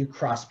service that you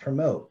cross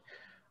promote.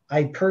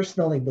 I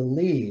personally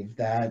believe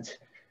that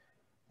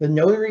the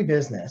notary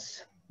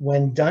business,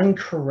 when done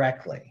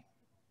correctly,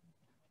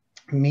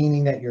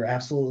 meaning that you're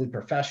absolutely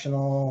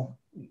professional,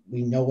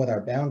 we know what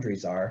our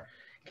boundaries are,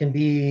 can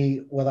be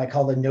what I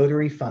call the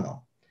notary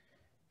funnel.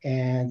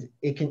 And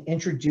it can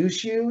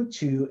introduce you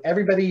to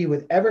everybody you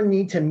would ever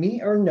need to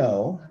meet or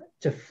know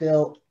to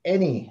fill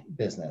any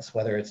business,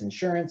 whether it's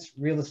insurance,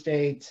 real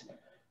estate,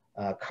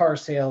 car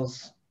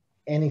sales,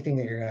 anything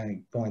that you're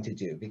going to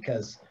do,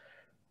 because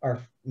our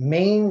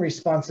main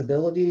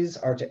responsibilities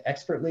are to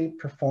expertly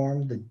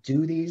perform the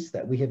duties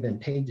that we have been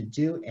paid to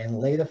do and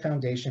lay the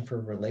foundation for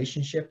a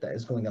relationship that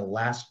is going to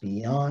last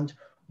beyond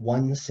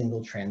one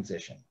single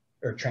transaction.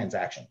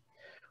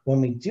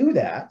 When we do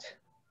that,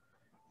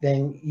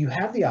 then you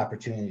have the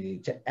opportunity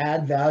to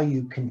add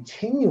value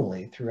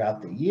continually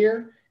throughout the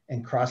year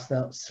and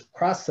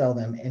cross-sell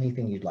them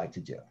anything you'd like to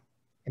do.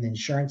 And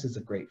insurance is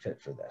a great fit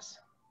for this.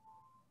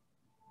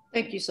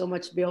 Thank you so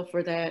much, Bill,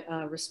 for that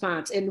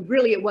response. And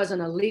really, it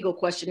wasn't a legal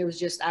question. It was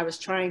just, I was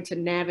trying to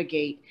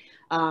navigate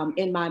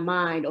in my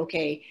mind,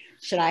 okay,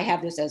 should I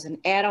have this as an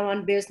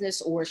add-on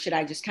business, or should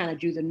I just kind of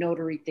do the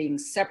notary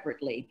things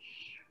separately?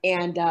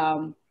 And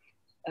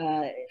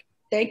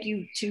thank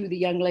you to the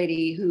young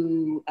lady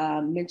who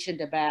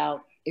mentioned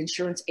about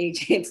insurance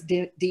agents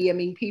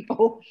DMing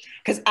people,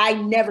 because I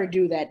never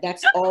do that.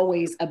 That's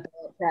always a bad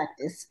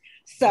practice.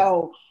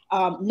 So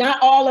not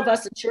all of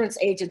us insurance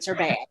agents are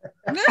bad.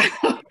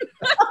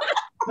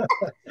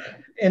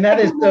 And that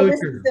is so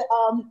true.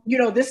 You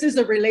know, this is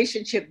a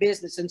relationship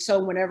business. And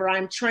so whenever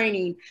I'm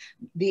training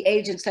the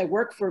agents that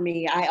work for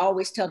me, I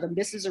always tell them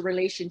this is a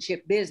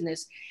relationship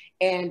business.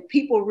 And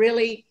people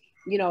really,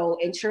 you know,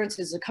 insurance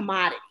is a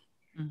commodity.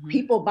 Mm-hmm.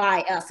 People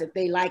buy us. If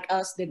they like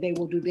us, then they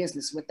will do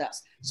business with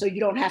us. So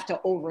you don't have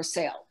to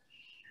oversell.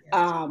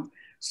 Yes.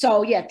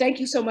 So yeah, thank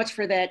you so much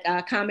for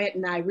that comment.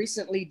 And I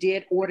recently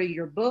did order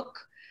your book.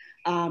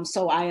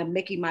 So I am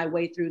making my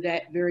way through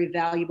that very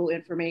valuable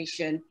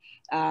information.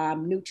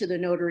 New to the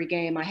notary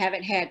game. I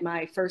haven't had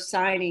my first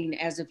signing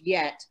as of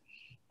yet.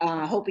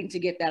 Hoping to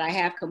get that. I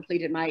have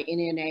completed my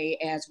NNA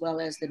as well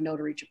as the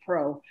Notary to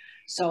Pro.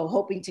 So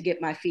hoping to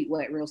get my feet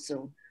wet real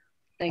soon.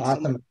 Thanks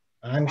awesome. so much.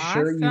 I'm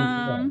sure you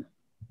will.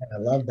 I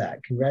love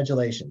that.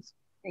 Congratulations.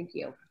 Thank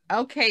you.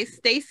 Okay,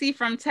 Stacy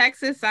from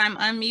Texas, I'm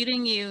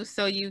unmuting you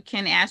so you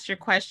can ask your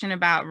question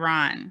about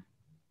Ron.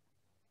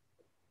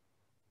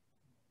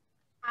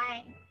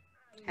 Hi.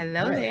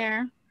 Hello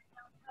there.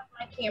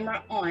 My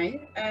camera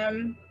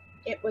on.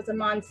 It was a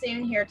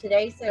monsoon here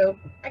today, so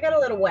I got a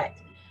little wet.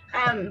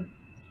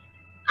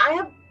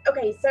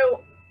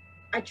 So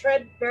I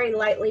tread very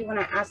lightly when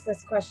I ask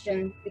this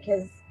question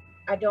because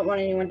I don't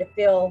want anyone to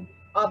feel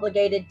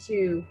obligated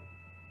to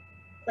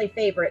play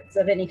favorites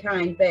of any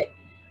kind, but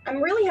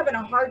I'm really having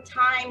a hard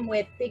time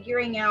with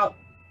figuring out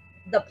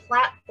the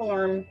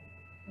platform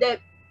that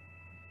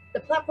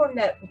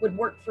would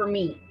work for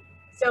me.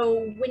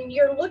 So when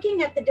you're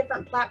looking at the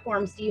different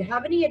platforms, do you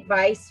have any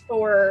advice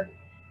for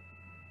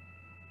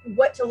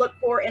what to look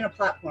for in a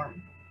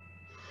platform?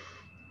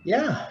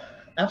 Yeah,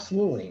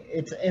 absolutely.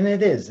 It's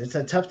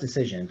a tough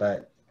decision,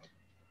 but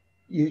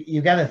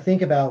you got to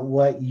think about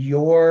what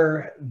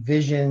your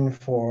vision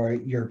for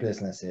your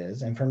business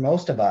is. And for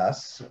most of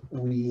us,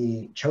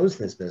 we chose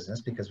this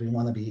business because we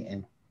want to be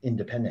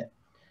independent.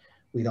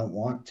 We don't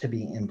want to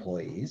be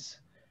employees.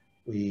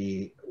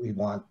 We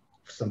want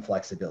some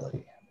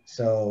flexibility.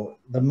 So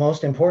the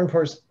most important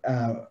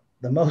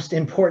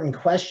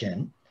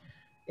question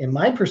in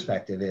my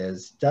perspective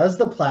is, does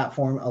the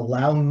platform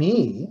allow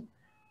me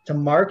to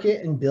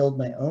market and build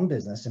my own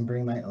business and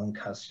bring my own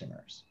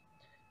customers?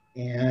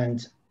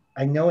 And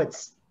I know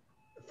it's,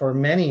 for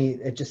many,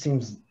 it just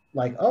seems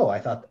like, oh, I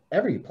thought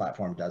every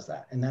platform does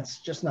that. And that's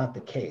just not the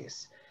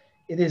case.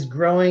 It is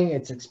growing,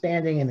 it's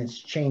expanding, and it's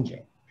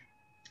changing.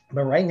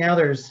 But right now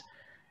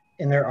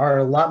there are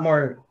a lot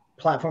more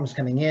platforms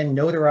coming in.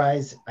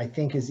 Notarize, I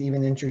think, is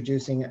even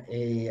introducing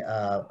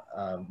a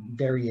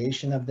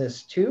variation of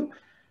this too.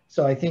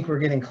 So I think we're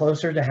getting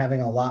closer to having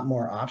a lot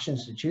more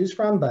options to choose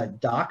from, but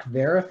Doc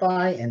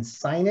Verify and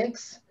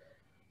SignX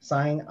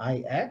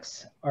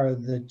are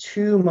the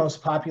two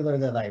most popular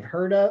that I've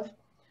heard of.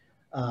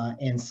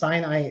 And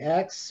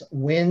SignX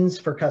wins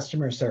for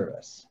customer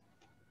service.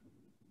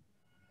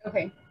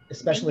 Okay.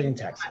 Especially in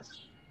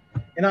Texas.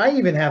 And I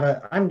even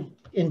have I'm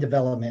in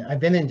development. I've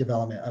been in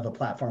development of a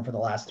platform for the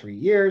last 3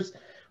 years.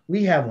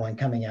 We have one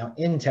coming out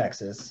in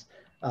Texas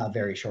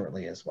very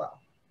shortly as well.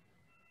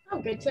 Oh,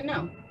 good to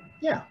know.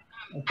 Yeah.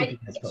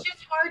 It's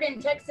just hard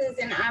in Texas,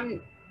 and I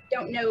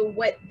don't know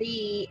what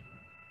the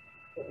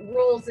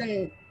rules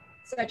and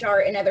such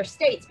are in other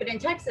states, but in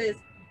Texas,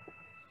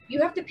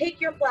 you have to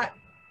pick your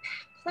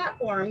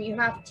platform. You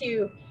have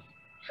to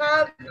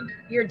have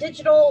your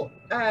digital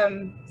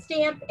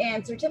stamp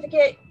and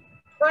certificate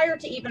prior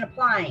to even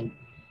applying.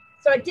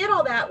 So I did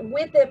all that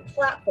with the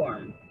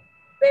platform,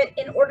 but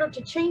in order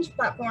to change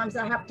platforms,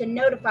 I have to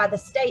notify the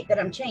state that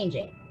I'm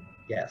changing.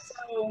 Yes.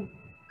 So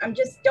I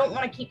just don't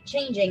want to keep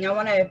changing. I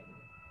want to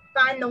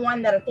find the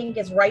one that I think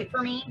is right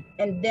for me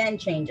and then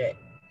change it.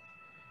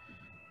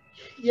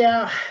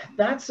 Yeah,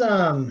 that's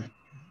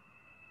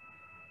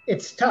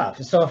it's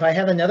tough. So if I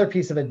have another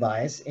piece of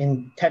advice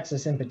in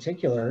Texas in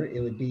particular, it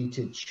would be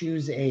to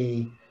choose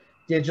a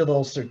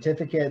digital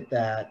certificate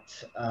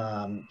that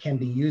can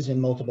be used in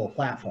multiple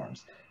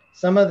platforms.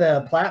 Some of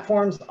the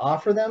platforms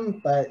offer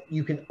them, but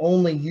you can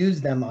only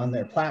use them on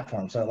their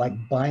platform. So it like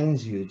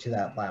binds you to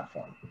that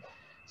platform.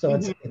 So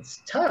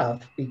it's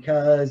tough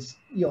because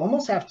you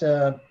almost have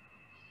to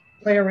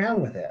play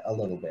around with it a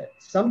little bit.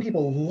 Some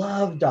people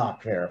love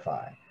Doc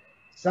Verify.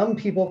 Some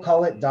people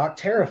call it Doc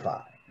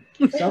Terrify.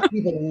 Some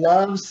people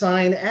love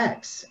Sign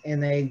X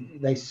and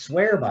they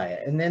swear by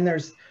it. And then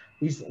there's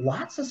these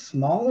lots of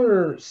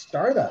smaller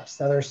startups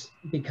that are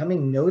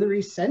becoming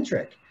notary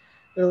centric.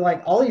 They're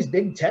like all these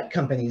big tech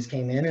companies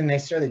came in and they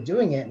started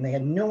doing it and they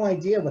had no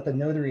idea what the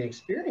notary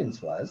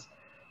experience was.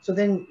 So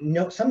then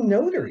some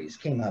notaries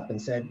came up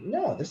and said,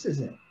 no, this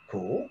isn't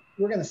cool.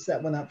 We're going to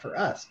set one up for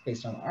us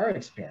based on our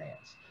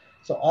experience.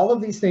 So all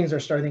of these things are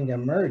starting to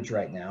emerge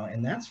right now,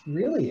 and that's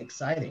really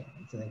exciting.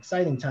 It's an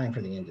exciting time for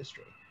the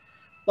industry.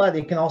 But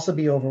it can also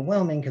be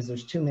overwhelming because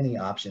there's too many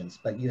options.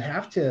 But you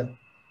have to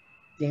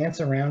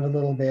dance around a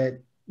little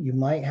bit. You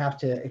might have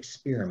to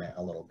experiment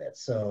a little bit.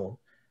 So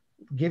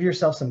give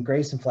yourself some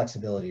grace and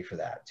flexibility for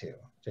that too,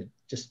 to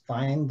just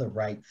find the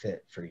right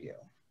fit for you.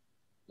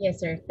 Yes,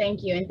 sir.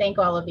 Thank you. And thank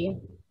all of you.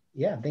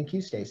 Yeah, thank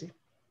you, Stacy.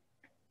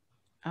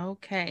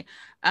 Okay.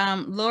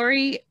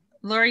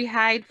 Lori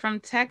Hyde from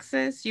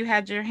Texas, you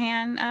had your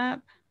hand up.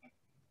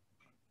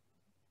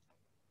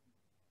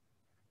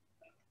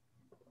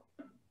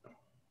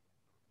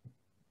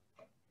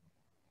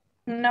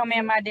 No,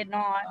 ma'am, I did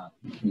not.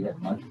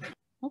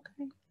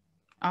 Okay.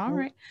 All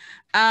right.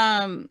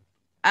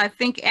 I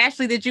think,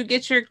 Ashley, did you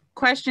get your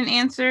question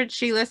answered?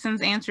 She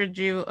Listens answered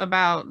you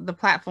about the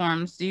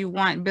platforms. Do you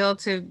want Bill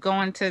to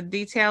go into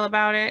detail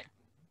about it?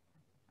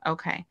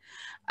 Okay.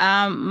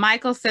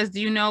 Michael says, do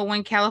you know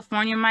when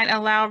California might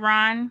allow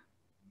Ron?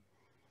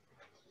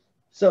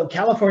 So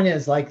California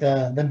is like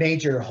the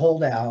major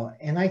holdout,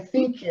 and I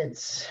think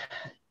it's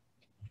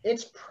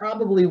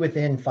probably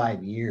within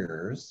 5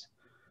 years.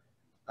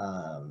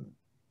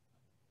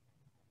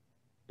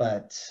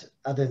 But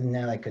other than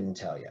that, I couldn't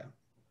tell you.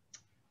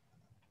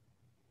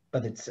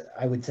 But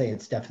I would say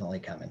it's definitely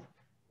coming.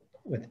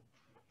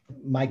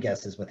 My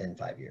guess is within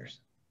 5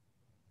 years.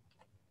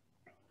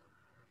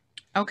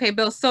 Okay,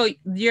 Bill, so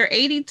your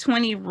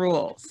 80-20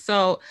 rule.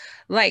 So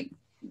like,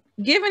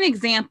 give an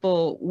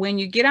example when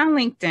you get on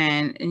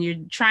LinkedIn and you're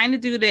trying to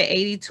do the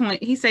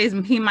 80-20. He says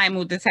he might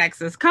move to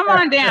Texas. Come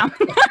on down.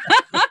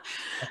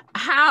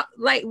 How,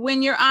 like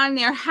when you're on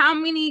there, how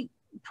many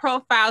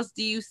profiles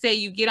do you say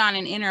you get on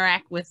and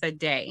interact with a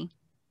day?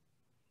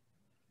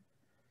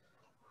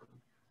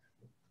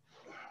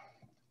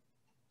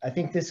 I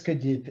think this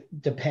could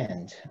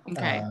depend.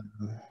 Okay.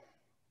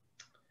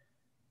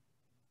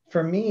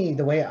 For me,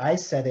 the way I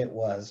said it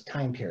was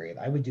time period.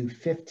 I would do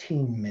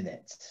 15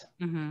 minutes.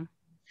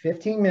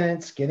 15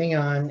 minutes getting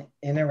on,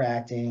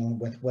 interacting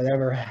with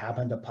whatever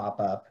happened to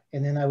pop up,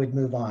 and then I would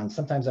move on.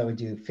 Sometimes I would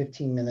do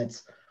 15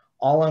 minutes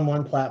all on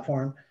one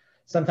platform.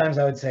 Sometimes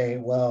I would say,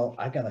 well,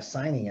 I got a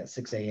signing at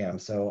 6 a.m.,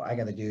 so I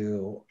got to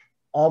do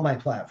all my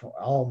platform,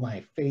 all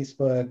my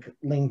Facebook,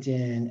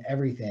 LinkedIn,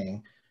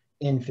 everything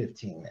in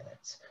 15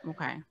 minutes.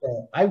 Okay.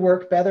 So I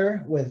work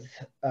better with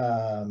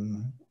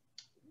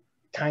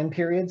time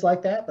periods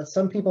like that, but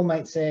some people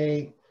might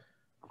say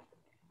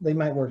they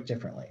might work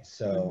differently.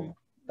 So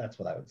that's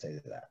what I would say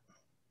to that.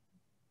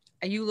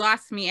 You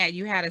lost me at,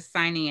 you had a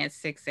signing at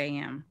 6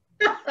 a.m.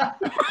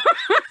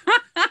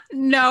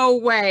 No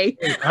way.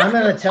 I'm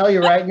going to tell you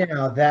right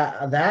now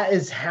that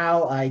is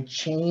how I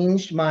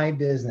changed my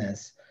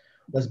business,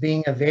 was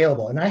being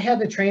available. And I had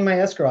to train my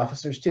escrow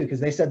officers too, because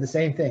they said the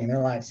same thing. They're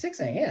like,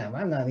 6 a.m.,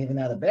 I'm not even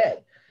out of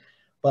bed.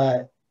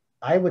 But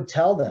I would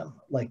tell them,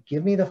 like,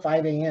 give me the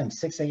 5 a.m.,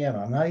 6 a.m.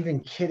 I'm not even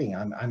kidding.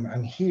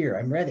 I'm here.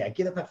 I'm ready. I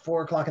get up at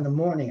 4 o'clock in the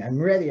morning. I'm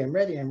ready. I'm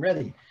ready. I'm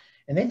ready.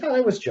 And they thought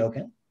I was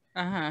joking.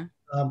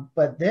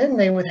 But then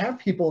they would have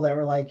people that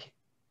were like,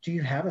 do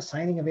you have a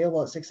signing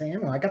available at 6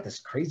 a.m.? And I got this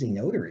crazy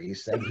notary who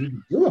said he'd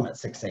do them at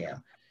 6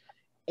 a.m.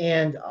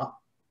 And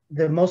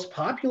the most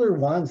popular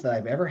ones that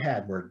I've ever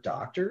had were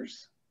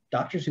doctors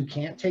who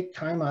can't take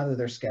time out of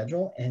their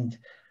schedule. And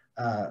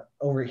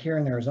over here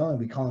in Arizona,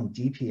 we call them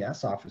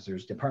DPS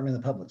officers, Department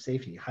of Public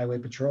Safety, Highway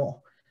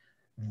Patrol.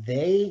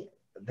 They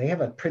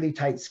have a pretty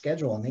tight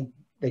schedule, and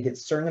they get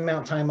certain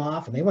amount of time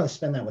off and they want to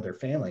spend that with their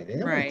family. They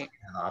don't want to Right. take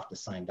that off to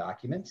sign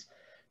documents.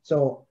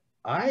 So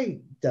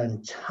I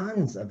done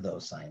tons of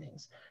those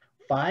signings,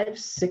 5,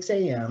 6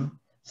 a.m.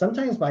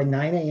 Sometimes by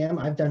 9 a.m.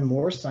 I've done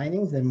more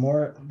signings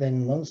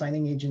than loan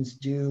signing agents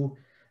do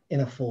in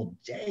a full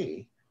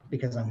day,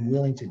 because I'm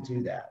willing to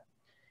do that.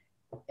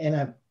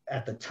 And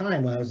at the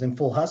time when I was in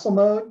full hustle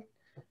mode,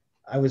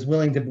 I was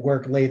willing to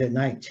work late at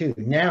night too.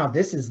 Now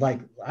this is like,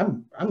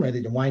 I'm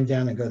ready to wind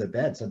down and go to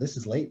bed. So this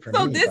is late for me.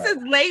 So this is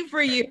late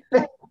for you.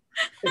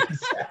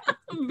 Exactly.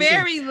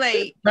 Very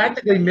late.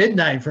 Practically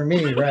midnight for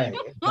me, right?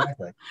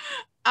 Exactly.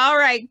 All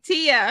right,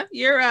 Tia,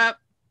 you're up.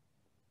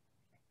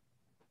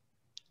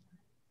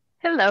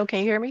 Hello, can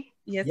you hear me?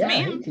 Yes, Yeah,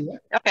 hey, ma'am. Tia.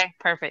 Okay,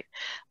 perfect.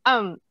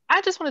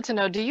 I just wanted to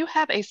know, do you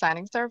have a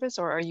signing service,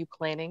 or are you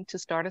planning to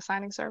start a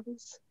signing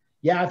service?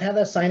 Yeah, I've had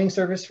a signing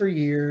service for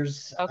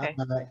years. Okay.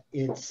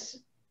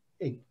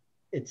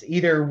 It's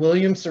either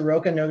William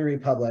Soroka Notary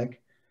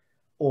Public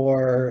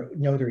or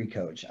Notary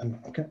Coach. I'm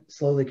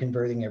slowly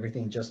converting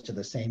everything just to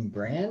the same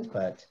brand,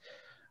 but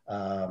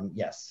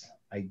yes,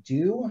 I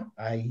do.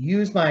 I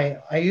use my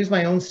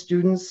own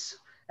students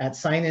at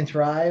Sign and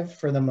Thrive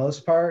for the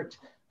most part.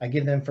 I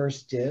give them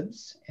first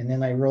dibs, and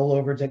then I roll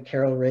over to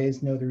Carol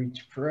Ray's Notary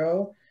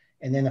Pro.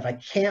 And then if I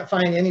can't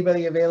find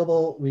anybody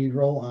available, we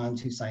roll on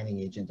to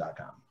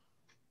signingagent.com.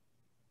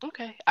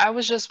 Okay. I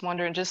was just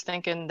wondering, just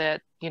thinking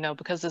that,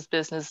 because this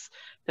business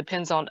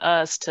depends on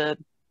us to,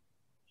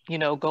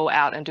 go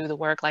out and do the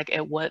work, like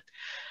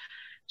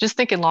just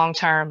thinking long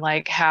term,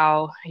 like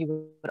how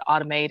you would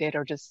automate it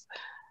or just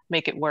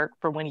make it work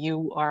for when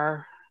you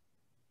are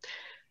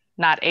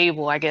not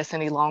able, I guess,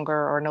 any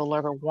longer or no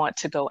longer want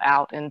to go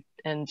out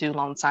and do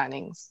loan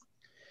signings.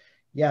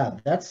 Yeah,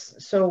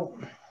 so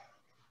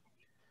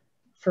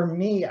for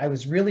me, I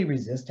was really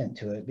resistant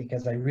to it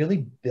because I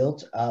really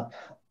built up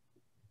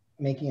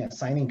making a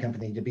signing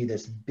company to be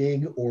this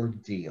big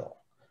ordeal,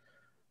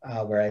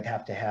 where I'd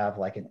have to have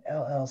like an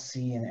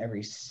LLC in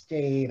every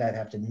state. I'd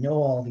have to know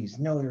all these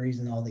notaries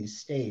in all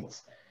these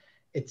states.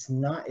 It's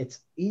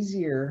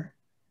easier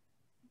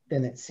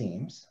than it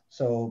seems.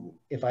 So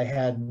if I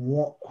had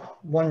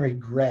one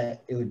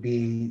regret, it would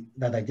be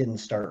that I didn't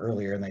start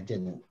earlier, and I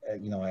didn't,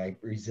 I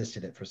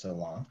resisted it for so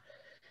long.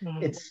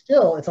 Mm-hmm.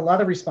 It's a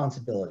lot of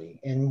responsibility.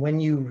 And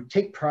when you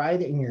take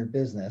pride in your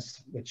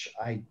business, which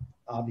I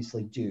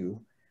obviously do,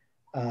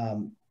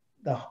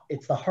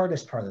 it's the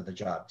hardest part of the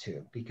job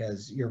too,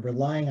 because you're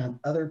relying on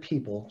other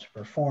people to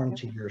perform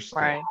to your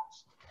standards. Right.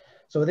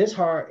 So it is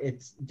hard.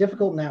 It's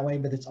difficult in that way,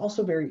 but it's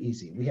also very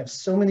easy. We have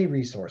so many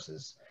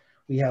resources.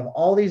 We have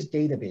all these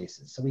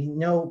databases. So we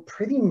know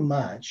pretty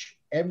much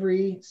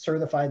every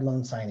certified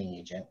loan signing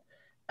agent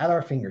at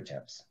our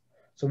fingertips.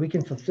 So we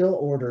can fulfill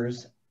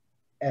orders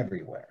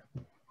everywhere.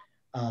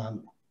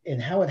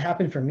 And how it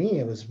happened for me,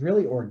 it was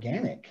really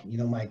organic.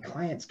 My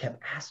clients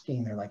kept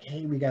asking, they're like,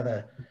 hey, we got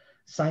a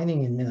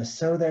signing in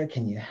Minnesota,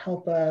 can you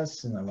help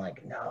us? And I'm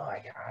like, no,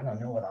 I don't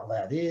know what all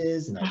that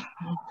is. And I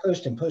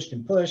pushed and pushed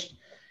and pushed.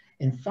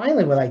 And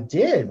finally, what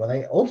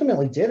I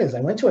ultimately did is I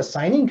went to a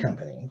signing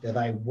company that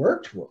I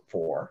worked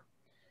for.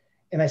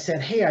 And I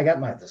said, hey, I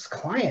got this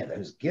client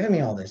who's giving me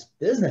all this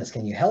business.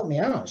 Can you help me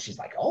out? And she's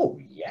like, oh,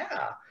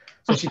 yeah.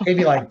 So she paid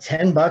me like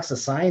 $10 a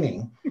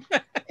signing,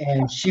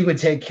 and she would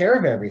take care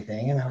of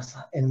everything.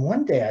 And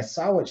one day I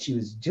saw what she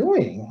was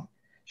doing.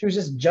 She was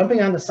just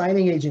jumping on to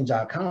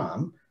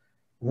signingagent.com,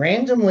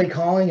 randomly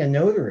calling a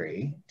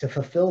notary to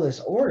fulfill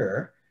this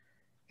order,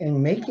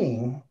 and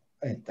making,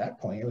 at that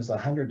point, it was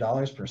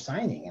 $100 per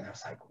signing. And I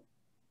was like,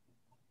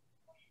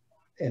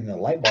 and the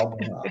light bulb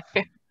went off.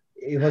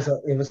 It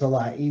was a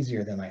lot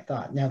easier than I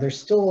thought. Now, there's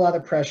still a lot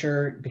of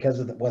pressure because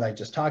of what I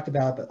just talked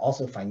about, but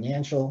also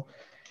financial.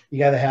 You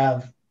got to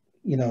have,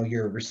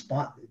 your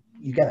response.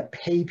 You got to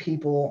pay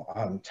people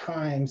on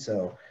time.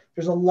 So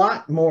there's a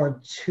lot more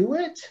to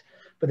it.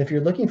 But if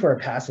you're looking for a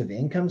passive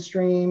income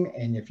stream,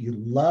 and if you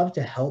love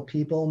to help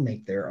people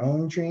make their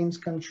own dreams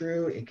come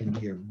true, it can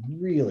be a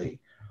really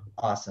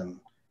awesome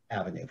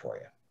avenue for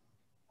you.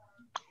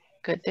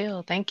 Good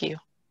deal. Thank you.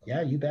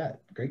 Yeah, you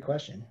bet. Great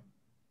question.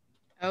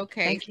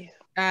 Okay. Thank you.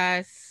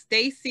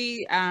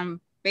 Stacy,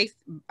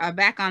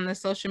 back on the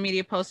social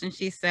media post, and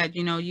she said,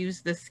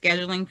 use the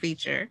scheduling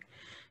feature,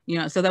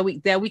 so that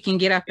we can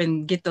get up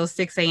and get those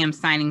 6 a.m.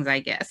 signings, I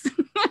guess.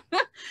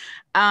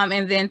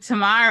 And then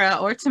Tamara,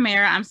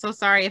 I'm so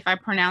sorry if I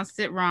pronounced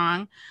it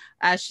wrong.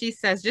 She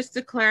says, just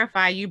to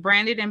clarify, you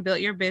branded and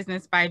built your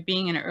business by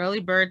being an early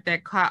bird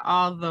that caught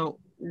all the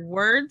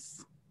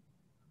words.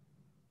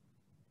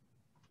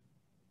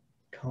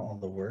 Caught all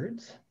the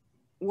words?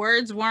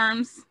 Words,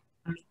 worms.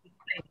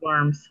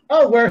 Worms.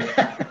 Oh, worms.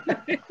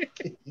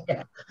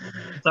 Yeah.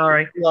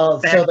 Sorry.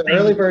 Well, so the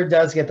early bird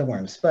does get the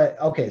worms,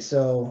 but okay,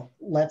 so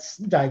let's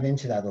dive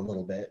into that a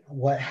little bit.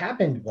 What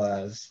happened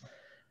was,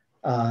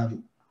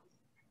 and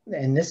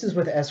this is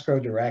with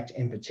Escrow Direct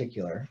in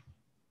particular,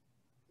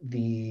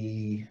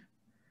 I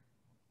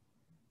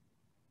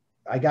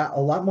got a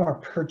lot more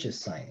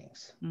purchase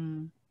signings,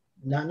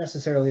 not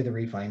necessarily the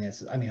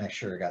refinances. I mean, I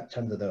sure got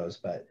tons of those,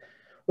 but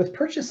With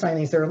purchase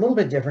signings, they're a little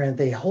bit different.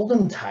 They hold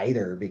them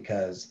tighter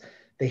because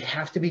they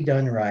have to be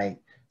done right.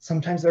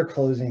 Sometimes they're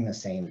closing the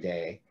same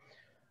day.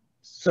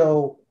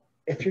 So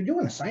if you're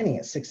doing a signing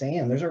at 6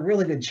 a.m., there's a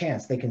really good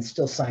chance they can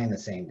still sign the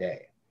same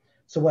day.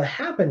 So what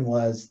happened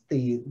was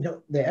the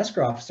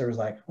escrow officer was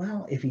like,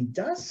 well, if he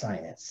does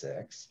sign at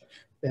 6,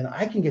 then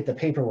I can get the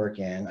paperwork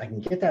in. I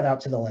can get that out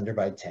to the lender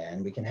by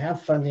 10. We can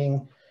have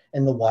funding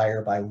in the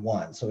wire by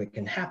 1, so it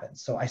can happen.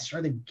 So I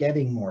started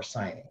getting more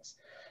signings.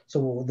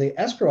 So the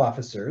escrow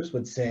officers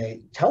would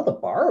say, tell the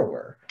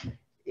borrower,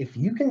 if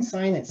you can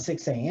sign at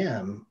 6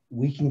 a.m.,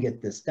 we can get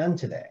this done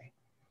today.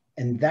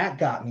 And that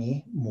got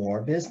me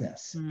more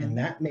business. And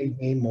that made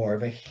me more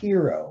of a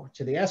hero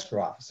to the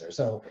escrow officer.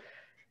 So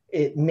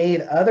it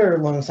made other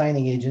loan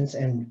signing agents,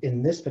 and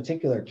in this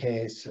particular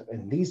case,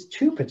 in these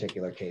 2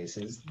 particular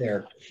cases,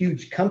 their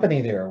huge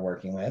company they were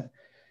working with,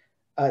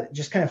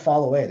 just kind of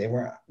fall away. They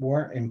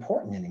weren't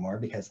important anymore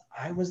because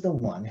I was the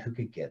one who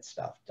could get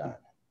stuff done.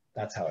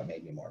 That's how it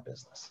made me more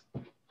business.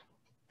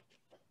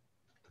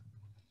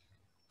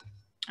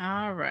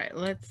 All right,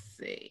 let's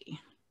see.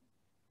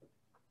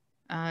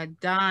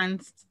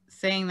 Dawn's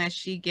saying that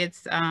she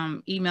gets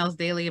emails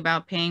daily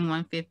about paying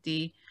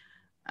 $150,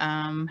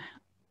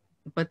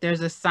 but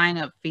there's a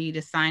sign-up fee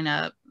to sign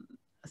up.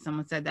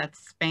 Someone said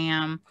that's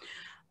spam.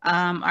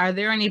 Are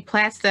there any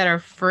plats that are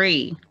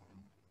free?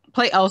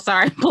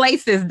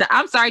 Places.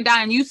 I'm sorry,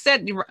 Don, you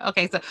said,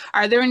 okay, so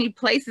are there any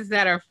places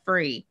that are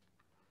free?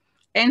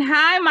 And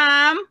hi,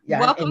 Mom. Yeah,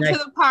 welcome to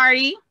the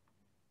party.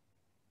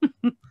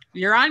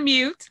 You're on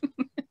mute.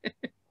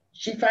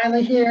 She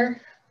finally here.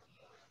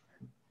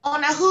 Oh,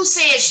 now who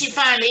said she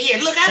finally here?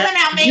 Look, I've been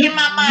out making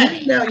my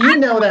money. You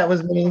know that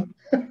was me.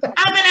 I've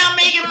been out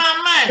making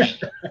my money.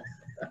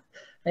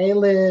 Hey,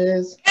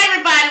 Liz.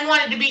 Everybody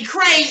wanted to be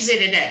crazy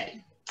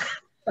today.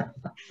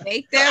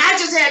 Make them. So I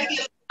just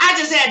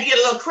had to get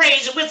a little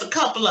crazy with a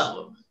couple of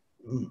them.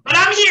 But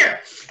I'm here,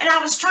 and I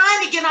was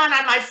trying to get on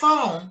my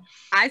phone,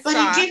 but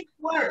it didn't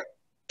work.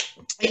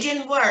 It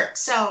didn't work.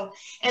 So,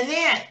 and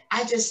then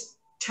I just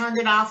turned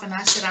it off, and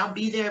I said, I'll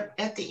be there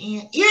at the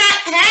end. Yeah,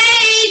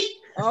 hey.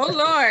 Oh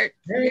Lord.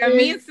 Hey. Yeah,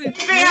 me and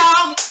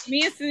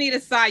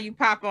Sunita saw you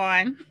pop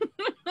on.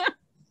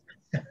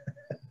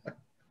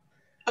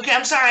 Okay,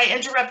 I'm sorry, I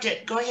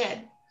interrupted. Go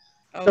ahead.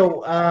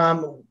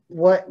 So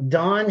what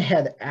Dawn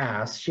had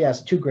asked, she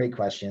asked 2 great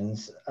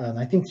questions.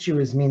 I think she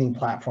was meaning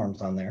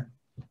platforms on there,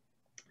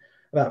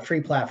 about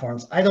free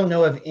platforms. I don't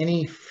know of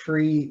any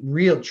free,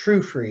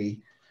 true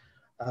free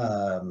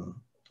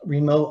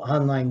remote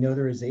online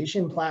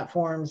notarization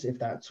platforms, if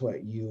that's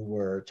what you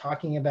were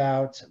talking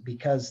about,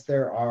 because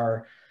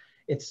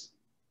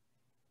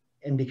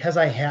because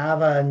I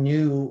have a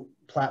new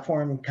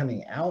platform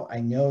coming out, I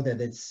know that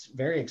it's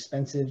very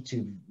expensive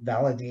to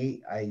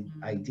validate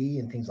ID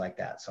and things like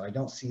that. So I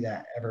don't see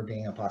that ever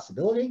being a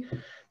possibility.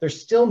 There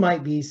still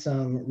might be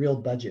some real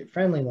budget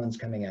friendly ones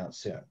coming out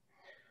soon.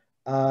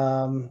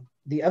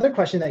 The other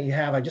question that you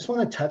have, I just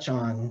want to touch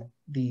on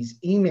these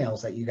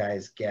emails that you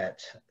guys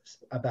get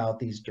about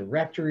these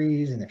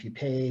directories. And if you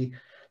pay,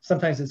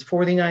 sometimes it's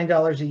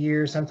 $49 a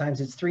year,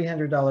 sometimes it's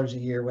 $300 a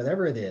year,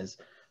 whatever it is.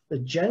 The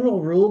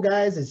general rule,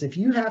 guys, is if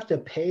you have to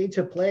pay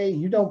to play,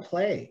 you don't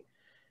play.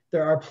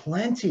 There are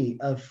plenty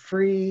of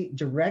free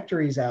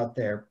directories out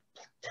there,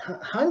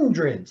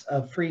 hundreds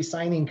of free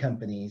signing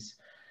companies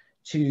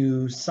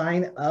to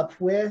sign up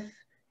with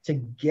to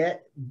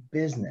get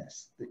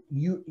business.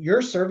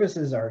 Your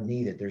services are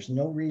needed. There's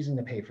no reason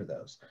to pay for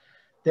those.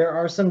 There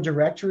are some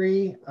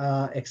directory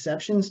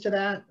exceptions to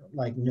that,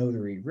 like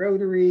Notary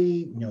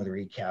Rotary,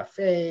 Notary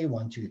Cafe,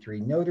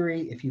 123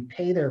 Notary. If you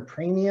pay their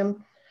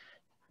premium,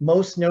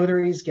 most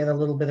notaries get a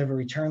little bit of a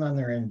return on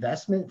their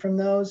investment from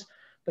those,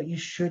 but you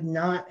should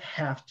not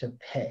have to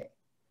pay.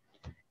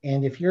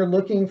 And if you're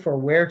looking for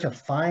where to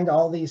find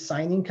all these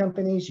signing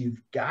companies,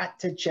 you've got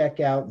to check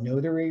out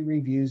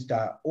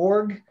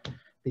notaryreviews.org,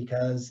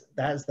 because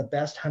that is the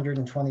best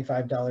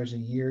 $125 a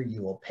year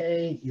you will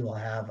pay. You will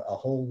have a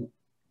whole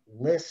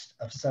list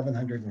of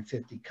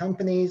 750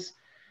 companies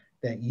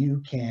that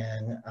you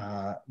can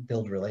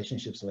build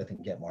relationships with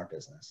and get more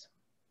business.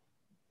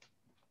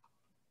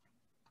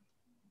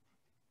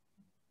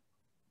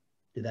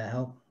 Did that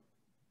help?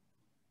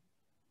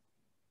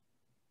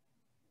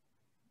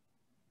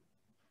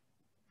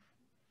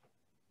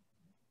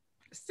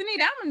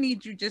 Sunita, I'm gonna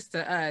need you just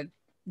to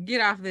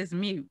get off this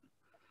mute.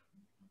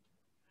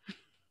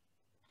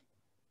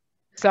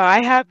 So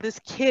I have this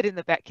kid in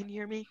the back. Can you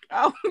hear me?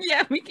 Oh,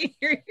 yeah, we can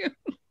hear you.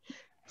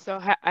 So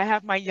I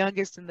have my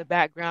youngest in the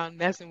background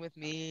messing with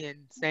me and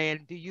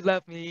saying, "Do you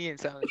love me?" And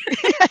so,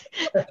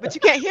 but you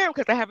can't hear him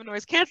because I have a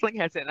noise canceling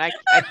headset. And I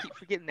keep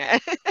forgetting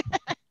that.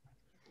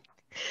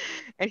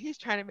 And he's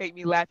trying to make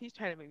me laugh. He's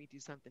trying to make me do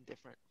something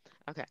different.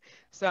 Okay,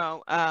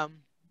 so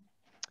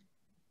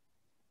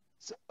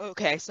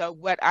so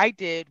what I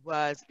did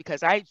was,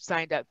 because I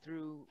signed up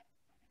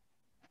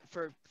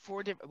for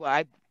 4 different.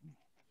 Well,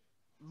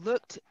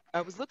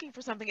 I was looking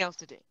for something else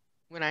to do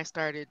when I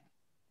started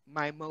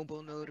my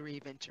mobile notary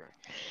venture,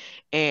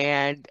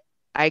 and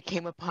I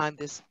came upon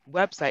this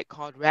website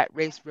called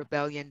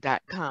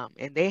ratracerebellion.com,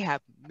 and they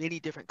have many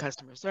different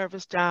customer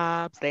service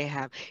jobs. They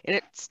have, and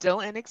it's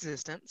still in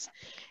existence.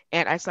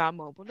 And I saw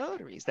mobile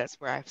notaries. That's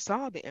where I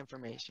saw the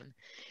information.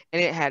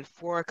 And it had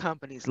 4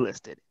 companies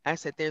listed. I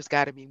said, there's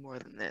got to be more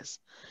than this.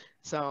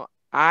 So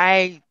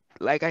I,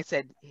 like I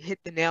said, hit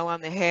the nail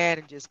on the head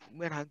and just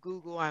went on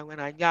Google. I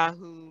went on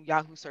Yahoo.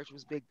 Yahoo search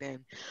was big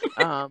then.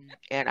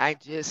 And I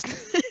just,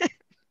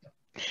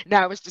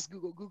 now it's just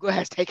Google. Google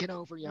has taken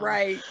over, y'all.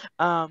 Right.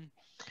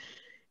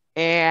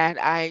 And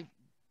I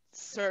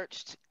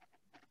searched,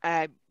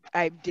 I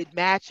did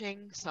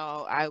matching.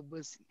 So I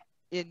was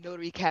in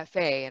Notary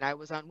Cafe, and I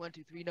was on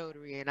 123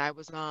 Notary, and I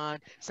was on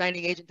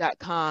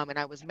signingagent.com, and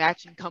I was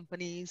matching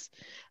companies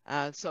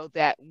so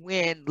that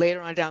when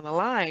later on down the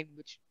line,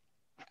 which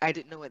I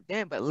didn't know it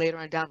then, but later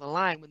on down the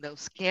line, when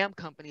those scam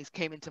companies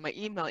came into my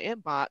email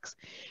inbox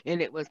and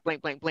it was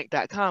blank, blank,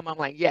 blank.com, I'm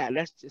like, yeah,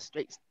 that's just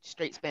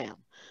straight spam.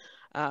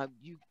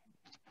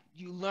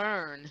 You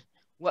learn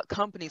what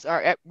companies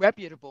are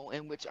reputable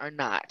and which are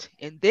not.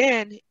 And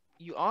then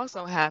you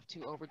also have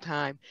to, over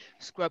time,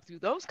 scrub through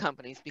those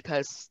companies,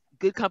 because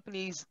good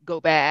companies go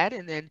bad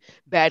and then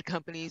bad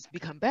companies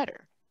become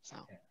better. So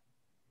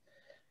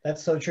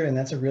that's so true. And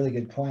that's a really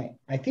good point.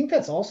 I think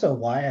that's also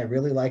why I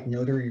really like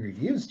notary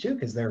reviews too,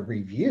 because they're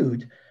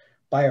reviewed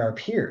by our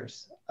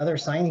peers, other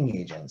signing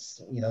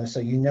agents, you know, so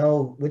you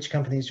know which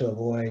companies to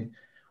avoid,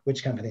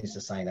 which companies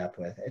to sign up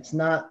with. It's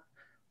not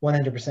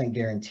 100%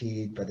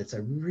 guaranteed, but it's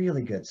a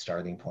really good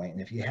starting point.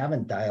 And if you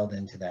haven't dialed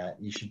into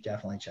that, you should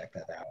definitely check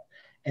that out.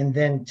 And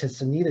then to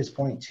Sunita's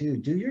point too,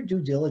 do your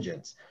due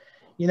diligence.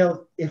 You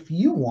know, if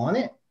you want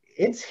it,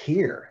 it's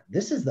here.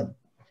 There's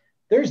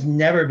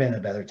never been a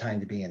better time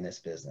to be in this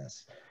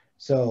business.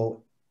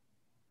 So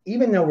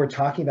even though we're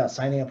talking about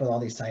signing up with all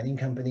these signing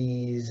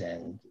companies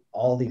and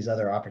all these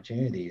other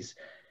opportunities,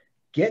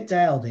 get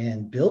dialed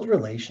in, build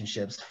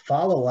relationships,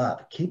 follow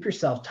up, keep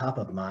yourself top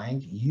of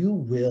mind. You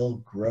will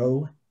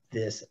grow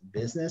this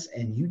business,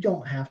 and you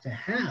don't have to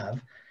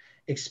have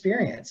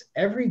experience.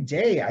 Every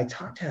day I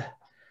talk to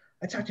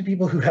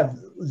people who have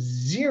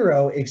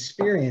zero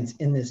experience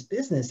in this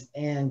business,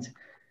 and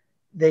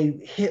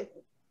they've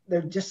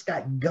just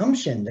got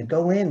gumption to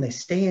go in. They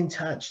stay in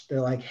touch.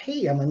 They're like,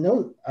 hey, I'm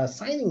a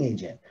signing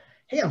agent.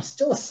 Hey, I'm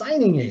still a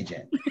signing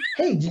agent.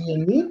 Hey, do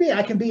you need me?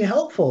 I can be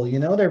helpful. You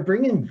know, they're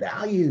bringing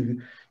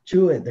value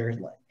to it. They're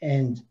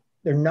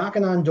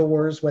knocking on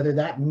doors, whether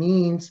that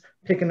means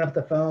picking up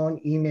the phone,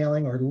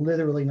 emailing, or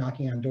literally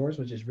knocking on doors,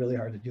 which is really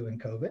hard to do in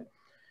COVID.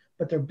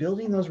 But they're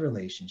building those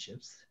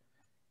relationships,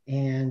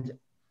 and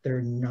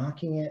they're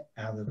knocking it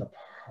out of the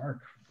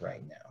park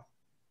right now.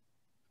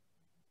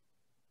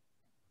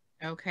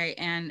 Okay,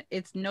 and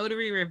it's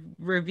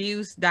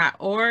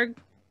notaryreviews.org.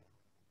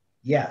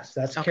 Yes,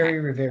 that's okay. Carrie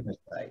Rivera's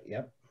site.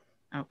 Yep.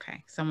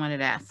 Okay, someone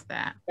had asked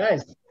that.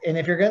 Guys, and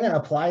if you're going to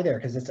apply there,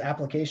 because it's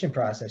application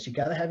process, you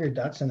got to have your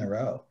ducks in a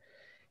row.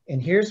 And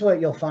here's what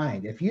you'll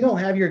find. If you don't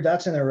have your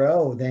ducks in a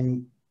row,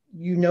 then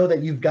you know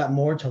that you've got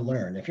more to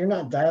learn. If you're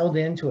not dialed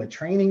into a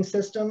training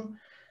system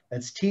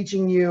that's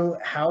teaching you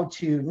how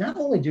to not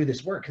only do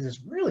this work, because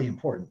it's really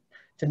important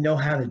to know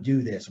how to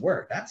do this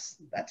work. That's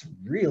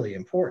really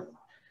important.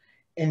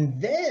 And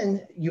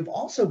then you've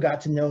also got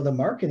to know the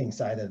marketing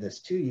side of this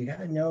too. You got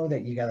to know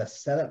that you got to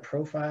set up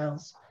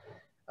profiles.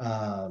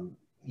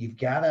 You've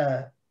got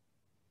to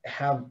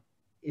have,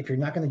 if you're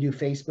not going to do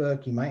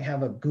Facebook, you might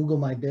have a Google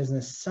My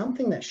Business,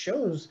 something that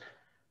shows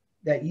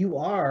that you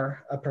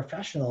are a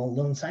professional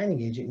loan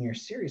signing agent and you're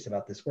serious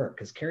about this work,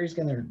 because Carrie's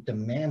going to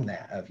demand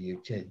that of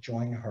you to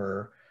join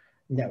her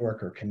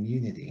network or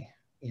community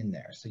in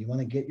there. So you want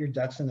to get your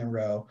ducks in a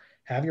row,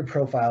 have your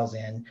profiles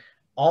in.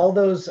 All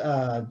those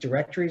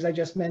directories I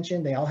just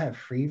mentioned, they all have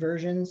free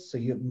versions. So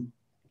you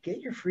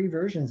get your free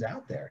versions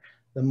out there.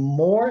 The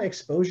more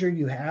exposure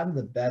you have,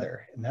 the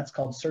better. And that's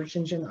called search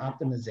engine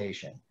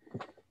optimization.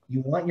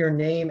 You want your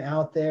name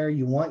out there.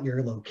 You want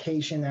your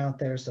location out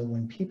there. So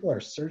when people are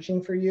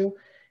searching for you,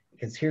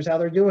 because here's how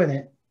they're doing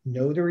it,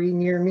 notary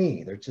near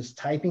me, they're just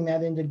typing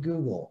that into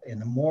Google.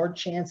 And the more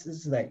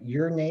chances that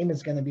your name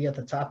is going to be at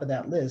the top of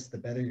that list, the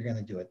better you're going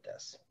to do at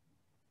this.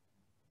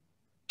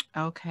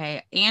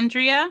 Okay,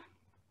 Andrea.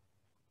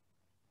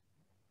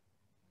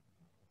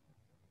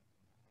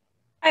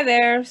 Hi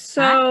there.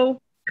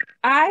 So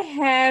I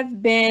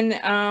have been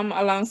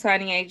a loan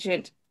signing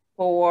agent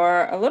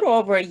for a little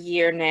over a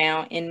year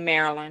now in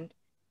Maryland,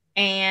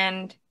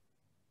 and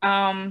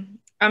I'm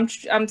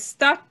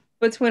stuck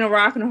between a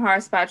rock and a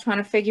hard spot, trying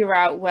to figure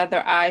out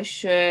whether I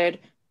should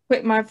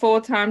quit my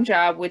full-time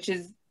job, which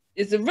is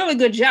a really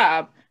good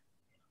job,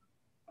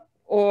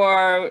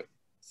 or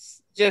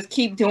just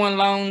keep doing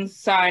loan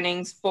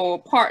signings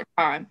for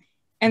part-time.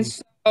 And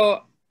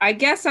so I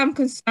guess I'm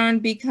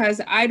concerned because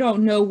I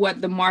don't know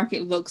what the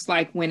market looks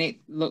like when it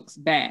looks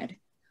bad.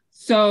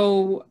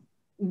 So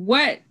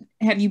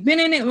have you been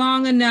in it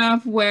long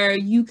enough where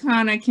you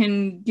kind of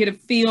can get a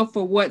feel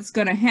for what's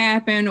going to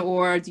happen,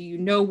 or do you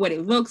know what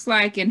it looks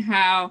like and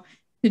how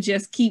to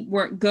just keep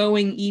work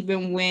going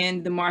even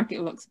when the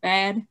market looks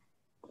bad?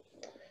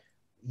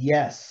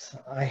 Yes,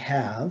 I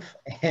have.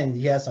 And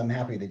yes, I'm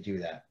happy to do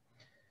that.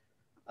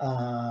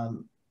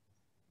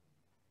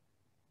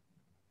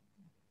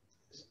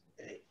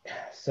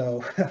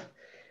 So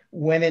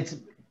when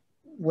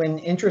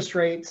interest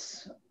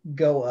rates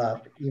go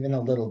up even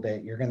a little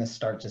bit, you're going to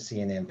start to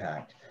see an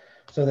impact.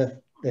 So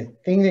the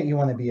thing that you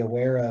want to be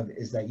aware of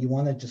is that you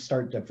want to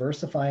start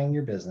diversifying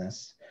your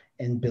business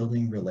and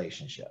building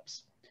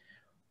relationships.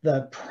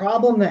 The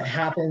problem that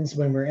happens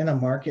when we're in a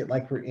market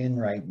like we're in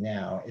right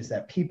now is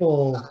that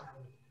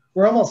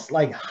we're almost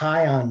like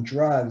high on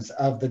drugs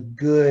of the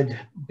good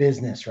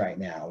business right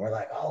now. We're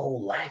like, oh,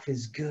 life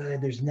is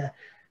good. The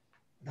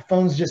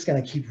phone's just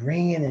going to keep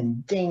ringing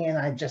and dinging.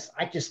 I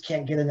just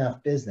can't get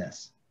enough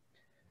business.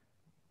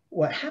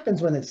 What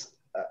happens when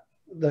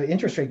the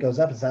interest rate goes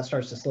up is that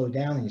starts to slow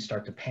down and you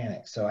start to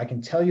panic. So I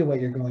can tell you what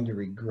you're going to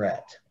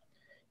regret.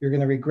 You're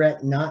going to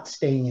regret not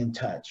staying in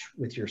touch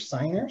with your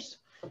signers.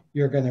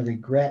 You're going to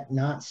regret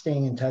not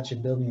staying in touch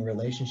and building a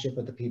relationship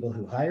with the people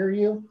who hire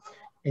you.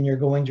 And you're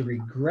going to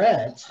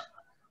regret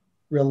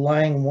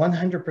relying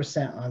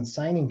 100% on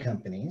signing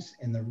companies.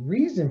 And the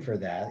reason for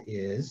that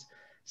is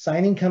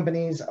signing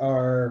companies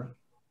are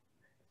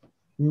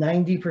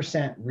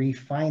 90%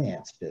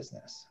 refinance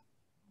business.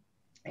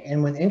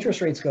 And when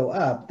interest rates go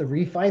up, the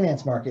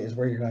refinance market is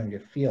where you're going to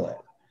feel it.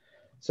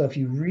 So if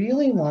you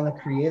really want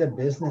to create a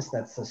business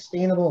that's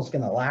sustainable, it's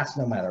going to last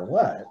no matter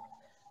what,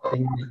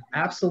 then you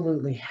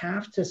absolutely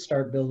have to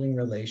start building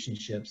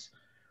relationships.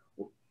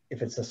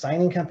 If it's a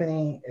signing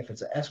company, if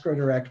it's an escrow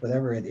direct,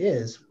 whatever it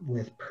is,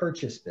 with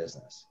purchase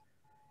business.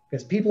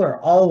 Because people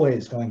are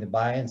always going to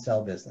buy and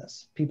sell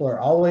business. People are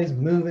always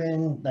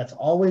moving. That's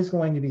always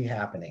going to be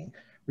happening.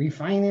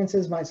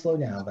 Refinances might slow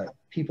down, but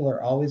people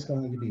are always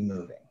going to be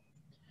moving.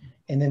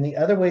 And then the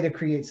other way to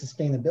create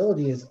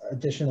sustainability is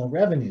additional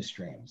revenue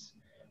streams.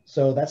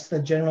 So that's the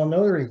general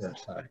notary work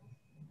side.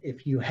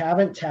 If you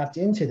haven't tapped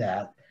into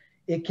that,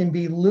 it can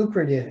be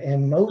lucrative.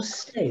 In most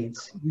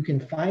states, you can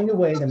find a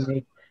way to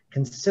make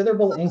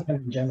considerable income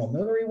in general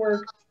notary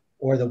work,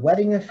 or the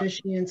wedding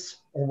officiants,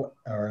 or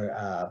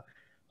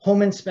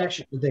home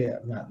inspection,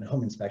 not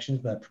home inspections,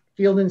 but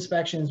field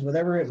inspections,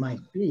 whatever it might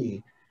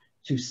be,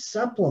 to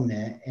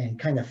supplement and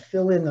kind of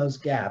fill in those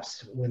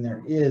gaps when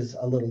there is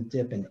a little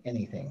dip in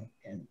anything,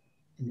 in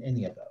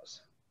any of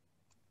those.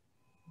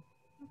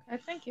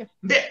 Okay, thank you.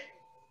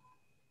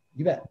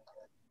 You bet.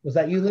 Was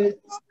that you, Liz?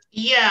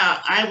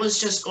 Yeah, I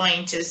was just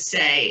going to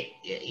say,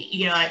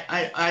 you know,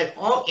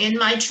 I in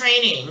my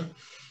training,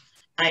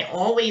 I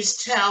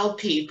always tell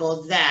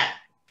people that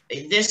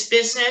this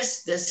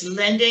business, this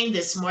lending,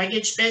 this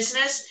mortgage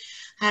business,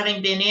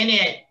 having been in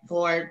it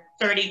for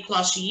 30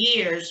 plus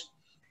years,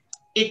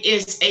 it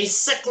is a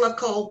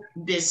cyclical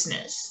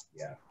business.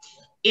 Yeah.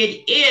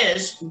 It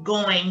is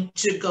going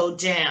to go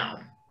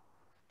down.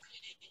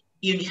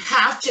 You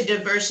have to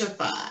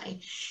diversify.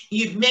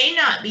 You may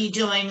not be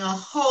doing a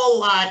whole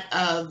lot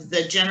of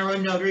the general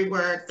notary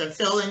work, the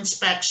fill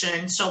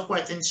inspection, so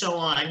forth and so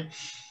on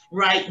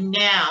right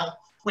now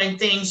when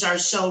things are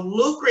so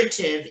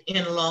lucrative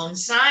in loan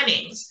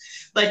signings.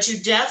 But you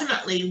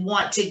definitely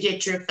want to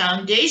get your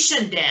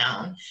foundation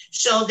down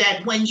so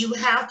that when you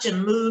have to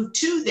move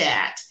to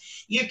that,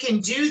 you can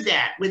do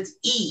that with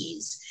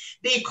ease.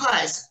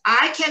 Because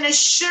I can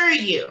assure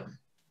you,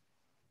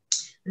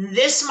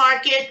 this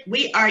market,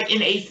 we are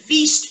in a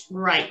feast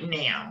right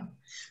now,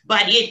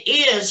 but it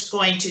is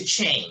going to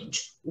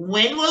change.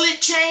 When will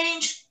it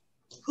change?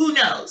 Who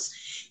knows?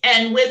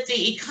 And with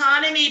the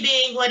economy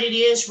being what it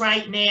is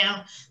right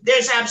now,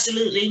 there's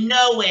absolutely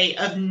no way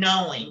of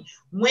knowing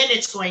when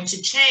it's going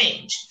to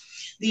change.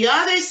 The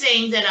other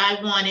thing that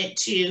I wanted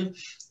to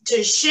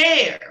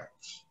share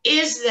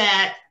is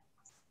that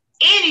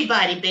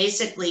anybody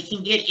basically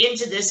can get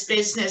into this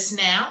business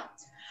now.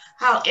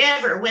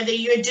 However, whether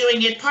you're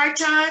doing it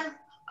part-time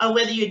or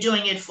whether you're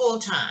doing it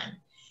full-time,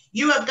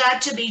 you have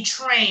got to be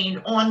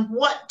trained on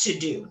what to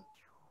do.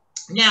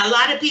 Now, a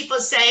lot of people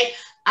say,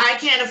 I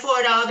can't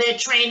afford all that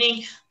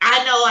training.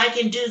 I know I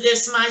can do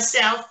this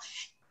myself,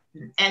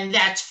 and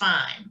that's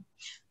fine.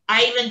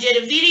 I even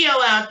did a video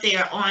out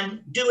there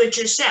on do it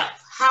yourself,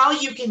 how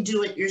you can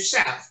do it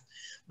yourself.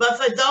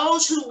 But for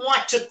those who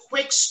want to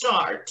quick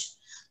start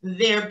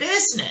their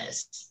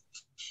business,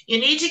 you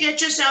need to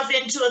get yourself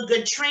into a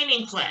good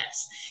training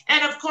class.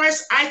 And of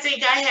course, I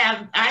think I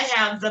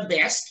have the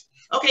best.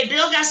 Okay,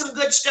 Bill got some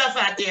good stuff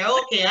out there.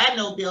 Okay, I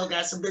know Bill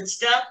got some good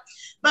stuff.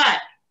 But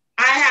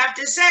I have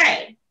to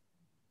say,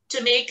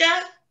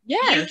 Tamika,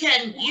 yes.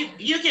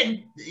 you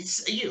can,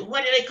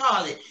 what do they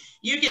call it?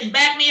 You can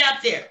back me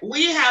up there.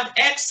 We have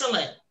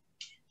excellent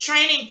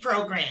training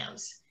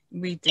programs.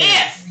 We do.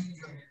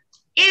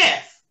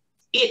 If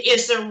it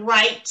is the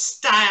right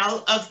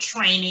style of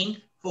training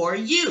for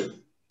you.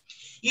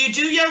 You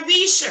do your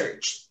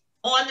research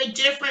on the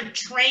different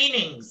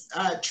trainings,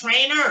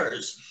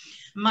 trainers.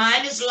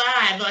 Mine is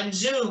live on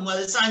Zoom. Well,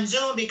 it's on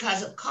Zoom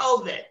because of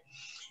COVID.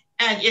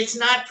 And it's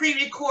not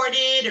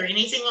pre-recorded or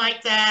anything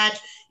like that.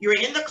 You're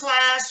in the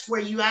class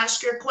where you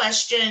ask your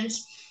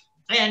questions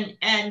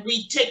and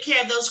we take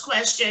care of those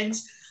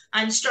questions.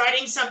 I'm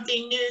starting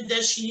something new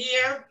this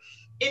year.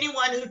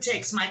 Anyone who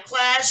takes my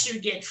class, you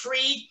get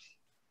free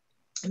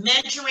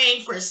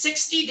mentoring for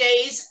 60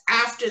 days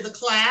after the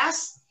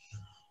class.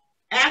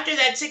 After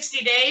that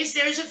 60 days,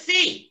 there's a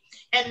fee.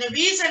 And the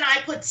reason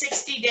I put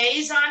 60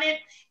 days on it,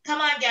 come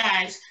on,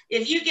 guys,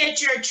 if you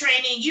get your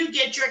training, you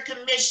get your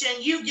commission,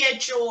 you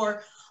get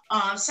your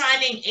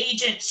signing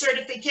agent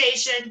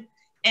certification,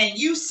 and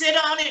you sit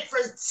on it for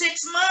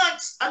 6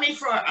 months,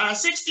 for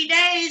 60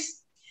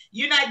 days,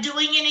 you're not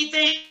doing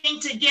anything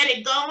to get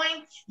it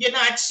going, you're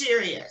not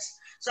serious.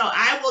 So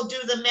I will do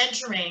the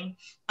mentoring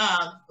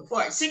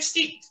for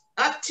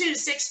up to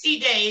 60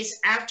 days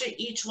after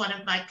each one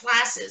of my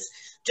classes,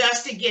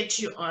 just to get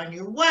you on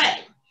your way.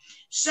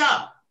 So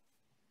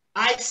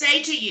I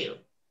say to you,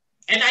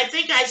 and I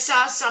think I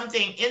saw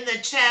something in the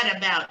chat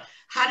about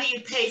how do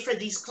you pay for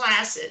these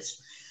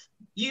classes?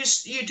 You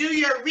do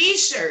your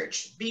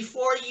research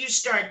before you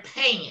start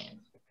paying.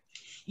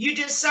 You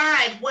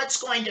decide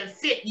what's going to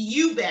fit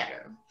you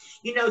better.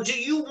 You know, do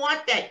you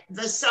want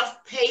the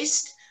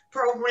self-paced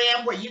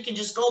program where you can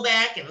just go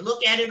back and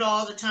look at it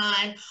all the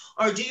time?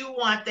 Or do you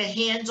want the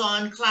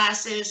hands-on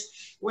classes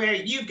where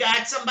you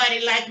got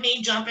somebody like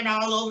me jumping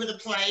all over the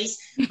place,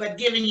 but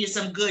giving you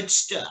some good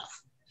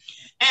stuff?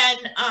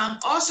 And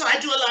also I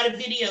do a lot of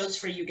videos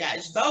for you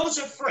guys. Those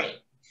are free.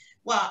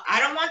 Well, I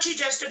don't want you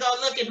just to go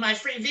look at my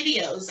free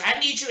videos. I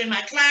need you in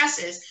my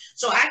classes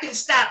so I can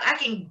stop. I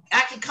can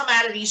come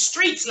out of these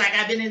streets like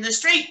I've been in the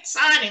street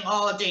signing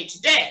all day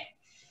today.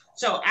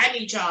 So I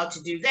need y'all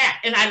to do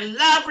that. And I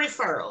love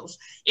referrals.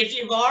 If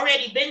you've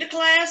already been to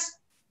class,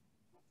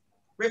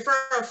 refer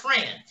a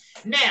friend.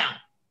 Now,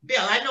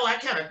 Bill, I know I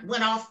kind of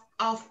went off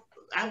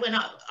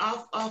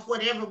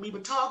whatever we were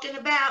talking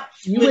about.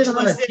 You went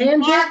on a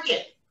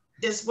tangent?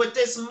 What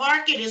this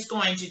market is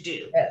going to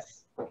do. Yes.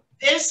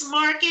 This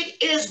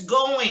market is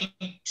going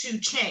to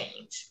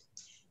change.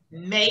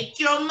 Make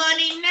your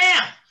money now,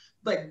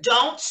 but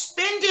don't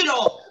spend it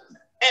all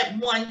at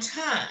one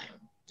time.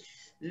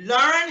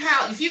 Learn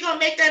how, if you're gonna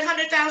make that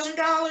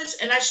 $100,000,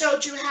 and I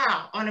showed you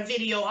how on a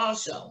video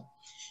also,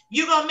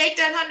 you're gonna make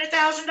that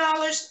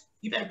 $100,000,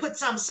 you better put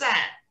some aside.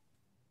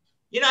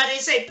 You know how they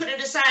say, put it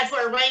aside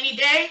for a rainy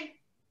day?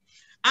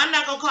 I'm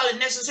not gonna call it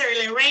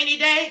necessarily a rainy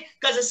day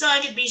because the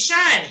sun could be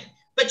shining,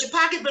 but your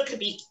pocketbook could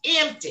be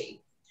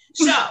empty.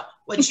 So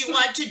what you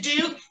want to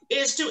do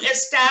is to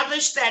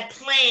establish that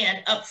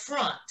plan up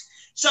front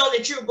so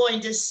that you're going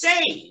to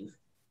save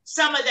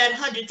some of that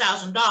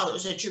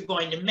 $100,000 that you're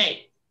going to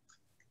make.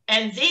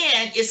 And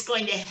then it's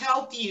going to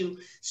help you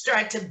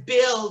start to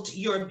build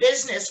your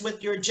business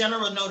with your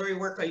general notary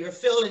work or your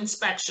field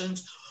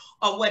inspections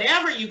or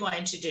whatever you're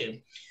going to do.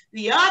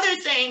 The other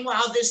thing,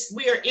 while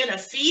we're in a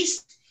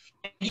feast,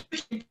 you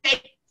can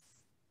take,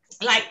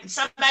 like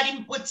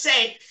somebody would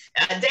say,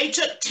 they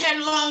took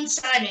 10 loan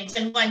signings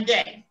in one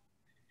day.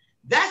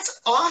 That's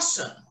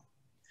awesome.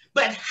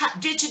 But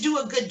did you do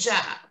a good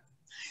job?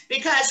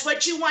 Because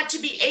what you want to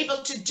be able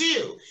to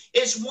do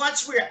is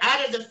once we're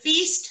out of the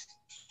feast,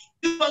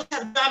 you will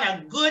have done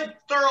a good,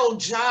 thorough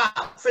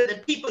job for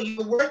the people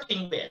you're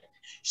working with,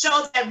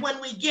 so that when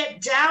we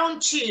get down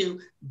to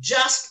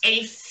just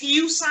a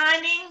few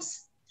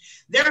signings,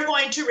 they're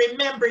going to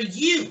remember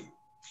you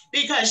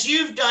because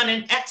you've done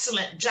an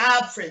excellent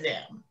job for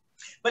them.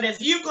 But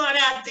if you've gone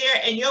out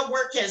there and your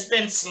work has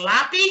been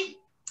sloppy,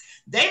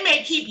 they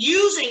may keep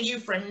using you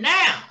for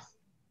now.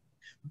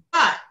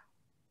 But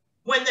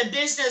when the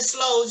business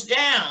slows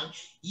down,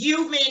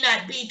 you may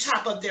not be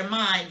top of their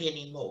mind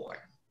anymore.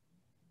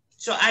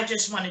 So I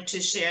just wanted to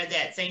share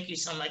that. Thank you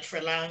so much for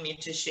allowing me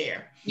to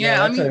share.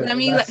 Yeah, let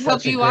me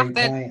help you off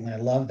that point, and I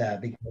love that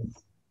because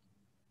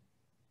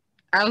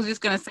I was just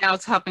gonna say I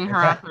was helping her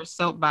off her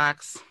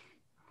soapbox.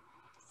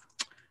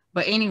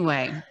 But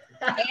anyway,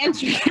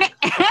 Andrea,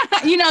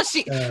 you know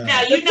she.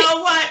 Now you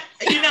know what?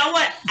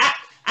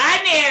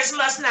 Inez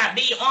must not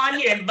be on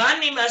here, and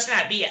Bunny must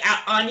not be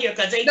on here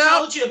because they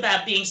told you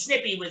about being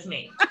snippy with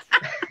me.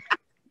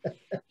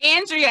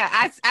 Andrea,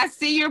 I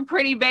see your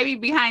pretty baby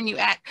behind you.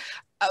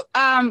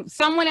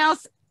 Someone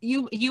else,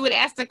 you would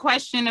ask the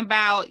question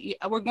about,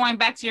 we're going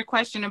back to your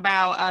question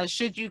about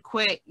should you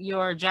quit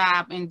your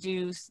job and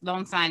do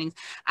loan signings.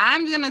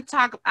 I'm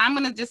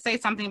gonna just say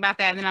something about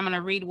that, and then I'm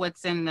gonna read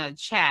what's in the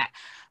chat.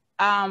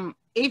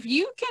 If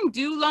you can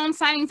do loan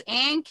signings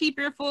and keep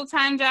your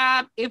full-time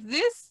job, if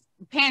this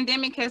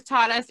pandemic has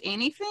taught us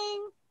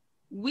anything,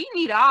 we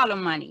need all the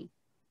money.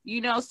 You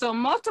know, so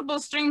multiple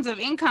streams of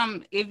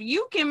income, if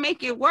you can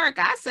make it work,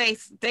 I say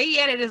stay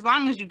at it as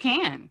long as you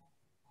can.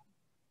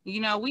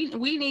 You know,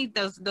 we need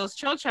those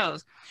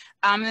chochos.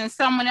 And then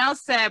someone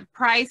else said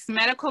price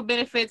medical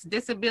benefits,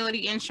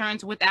 disability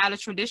insurance without a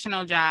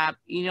traditional job,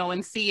 you know,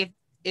 and see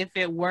if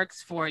it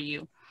works for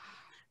you.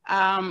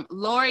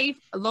 Lori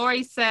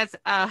says,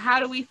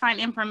 how do we find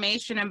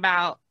information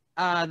about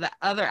the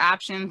other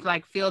options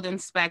like field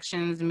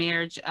inspections,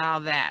 marriage, all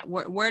that?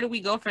 Where do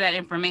we go for that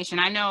information?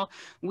 I know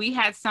we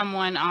had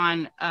someone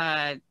on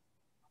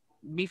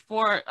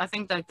before, I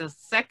think like the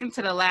second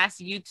to the last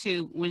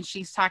YouTube, when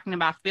she's talking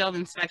about field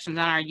inspections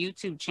on our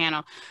YouTube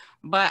channel.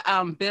 But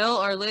Bill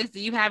or Liz,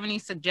 do you have any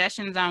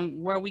suggestions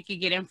on where we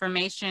could get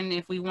information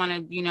if we want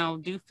to, you know,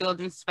 do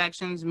field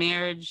inspections,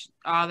 marriage,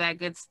 all that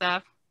good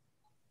stuff?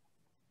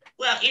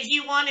 Well, if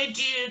you want to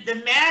do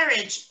the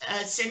marriage,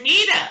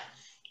 Sunita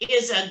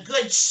is a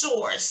good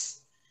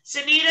source.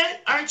 Sunita,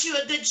 aren't you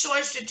a good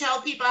source to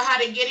tell people how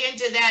to get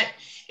into that?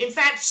 In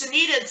fact,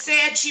 Sunita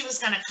said she was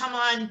going to come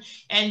on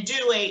and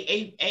do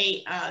a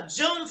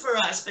Zoom for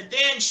us, but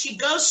then she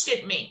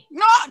ghosted me.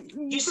 No,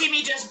 you see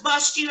me just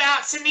bust you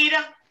out,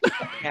 Sunita?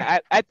 Yeah,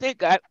 I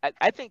think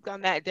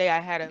on that day I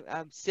had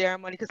a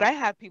ceremony, because I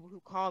have people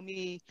who call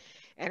me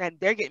and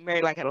they're getting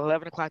married like at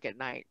 11 o'clock at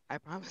night. I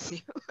promise you.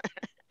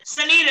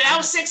 Sunita, that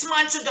was 6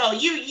 months ago.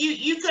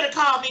 You could have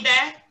called me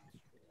back.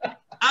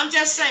 I'm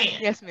just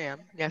saying. Yes, ma'am.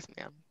 Yes,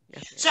 ma'am.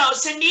 Yes, so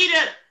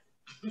Sunita,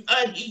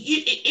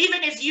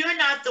 even if you're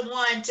not the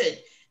one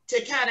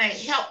to kind of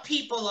help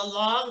people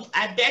along,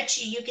 I bet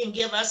you can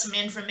give us some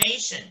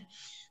information.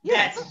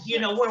 Yes. That, you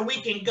know, where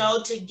we can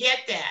go to get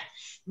that.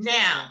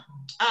 Now,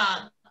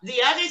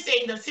 the other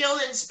thing, the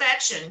field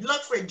inspection,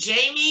 look for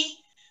Jamie.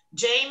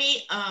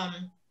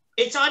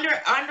 It's under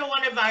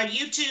one of our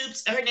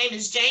YouTubes. Her name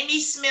is Jamie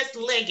Smith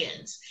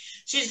Liggins.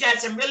 She's got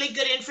some really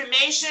good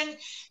information,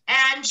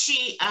 and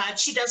she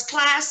does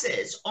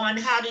classes on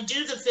how to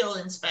do the field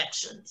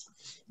inspections.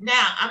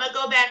 Now, I'm going to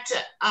go back to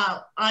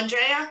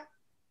Andrea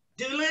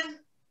Doolin.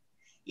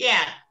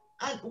 Yeah,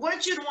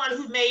 weren't you the one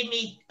who made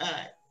me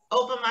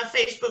open my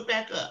Facebook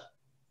back up?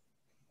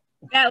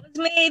 That was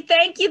me.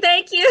 Thank you.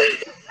 Thank you.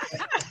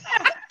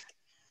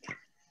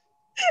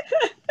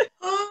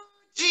 Oh,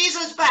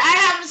 Jesus, but I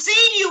haven't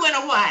seen you in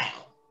a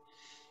while.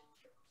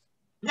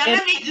 Now,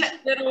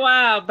 It's been a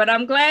while, but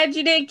I'm glad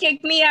you didn't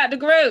kick me out the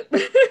group.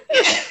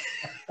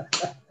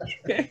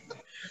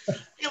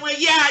 Well,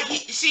 yeah,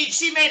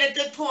 she made a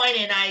good point,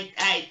 and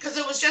I because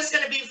it was just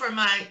going to be for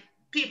my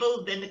people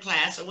who've been to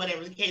class or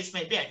whatever the case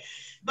may be.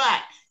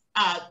 But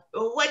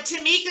what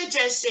Tamika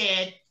just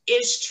said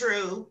is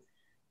true.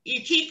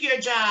 You keep your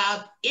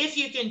job if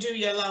you can do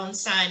your loan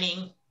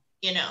signing,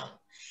 you know.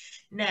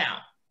 Now,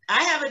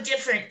 I have a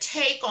different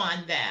take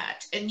on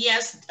that. And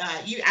yes,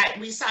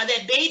 we saw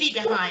that baby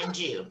behind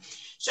you.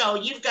 So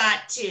you've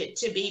got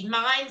to be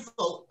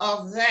mindful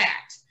of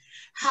that.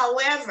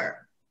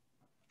 However,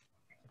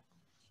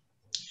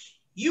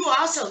 you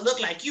also look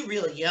like you're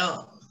real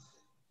young.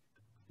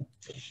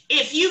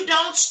 If you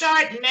don't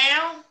start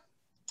now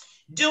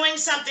doing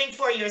something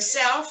for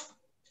yourself,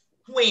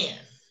 when?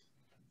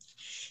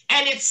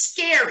 And it's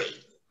scary,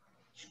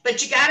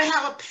 but you got to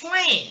have a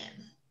plan.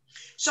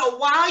 So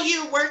while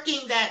you're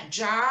working that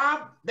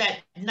job, that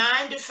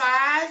 9 to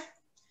 5,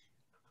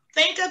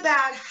 think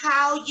about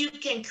how you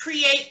can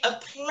create a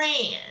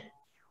plan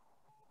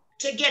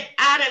to get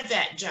out of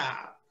that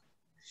job.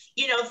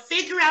 You know,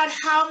 figure out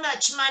how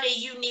much money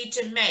you need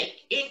to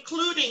make,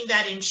 including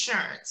that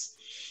insurance.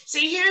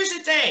 See, here's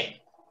the thing.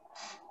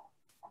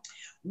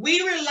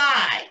 We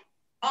rely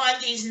on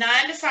these 9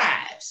 to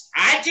 5s.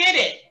 I did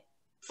it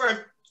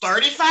for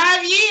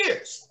 35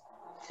 years.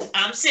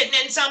 I'm sitting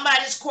in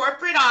somebody's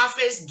corporate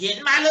office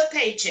getting my little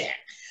paycheck.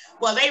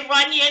 Well, they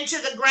run you into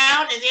the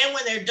ground, and then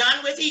when they're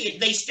done with you,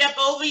 they step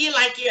over you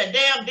like you're a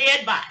damn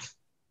dead body.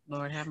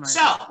 Lord have mercy.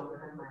 So,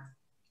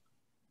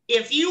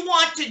 if you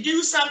want to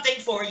do something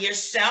for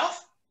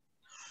yourself,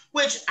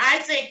 which I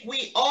think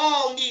we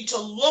all need to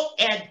look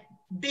at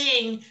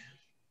being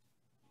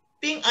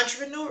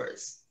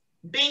entrepreneurs,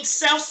 being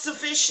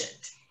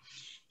self-sufficient.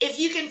 If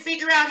you can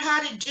figure out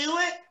how to do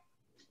it,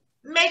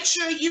 make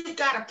sure you've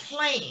got a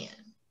plan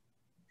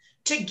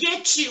to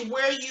get you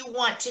where you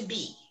want to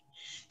be.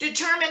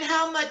 Determine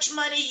how much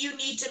money you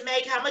need to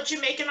make, how much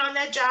you're making on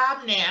that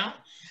job now,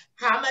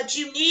 how much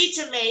you need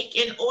to make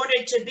in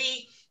order to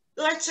be,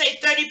 let's say,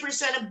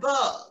 30%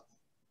 above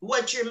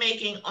what you're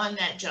making on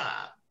that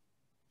job.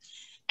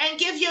 And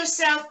give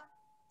yourself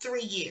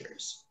 3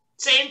 years.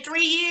 Say in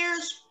 3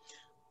 years,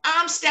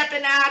 I'm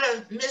stepping out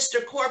of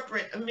Mr.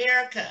 Corporate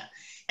America,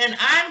 and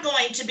I'm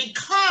going to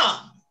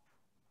become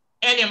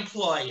an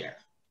employer.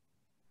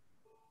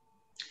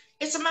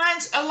 It's a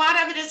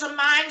lot of it is a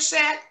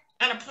mindset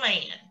and a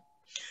plan.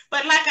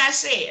 But like I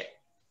said,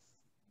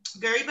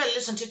 girl, you better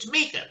listen to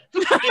Tamika,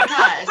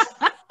 because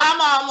I'm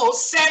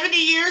almost 70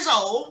 years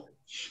old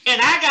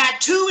and I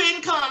got 2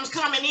 incomes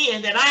coming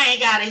in that I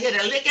ain't got to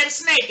hit a lick and a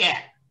snake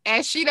at.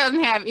 And she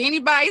doesn't have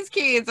anybody's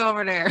kids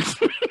over there.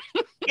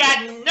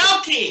 Got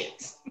no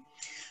kids.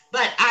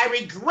 But I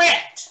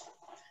regret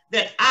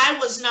that I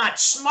was not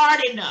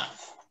smart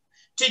enough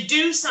to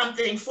do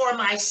something for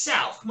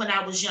myself when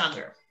I was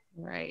younger.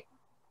 Right.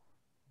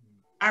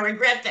 I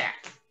regret that.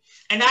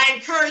 And I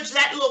encourage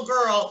that little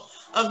girl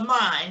of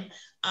mine,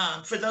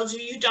 for those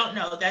of you who don't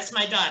know, that's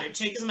my daughter.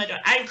 Tamika's my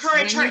daughter. I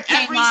encourage her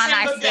every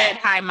single day. Said,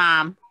 hi,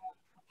 Mom.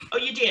 Oh,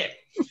 you did?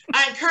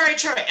 I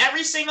encourage her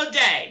every single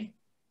day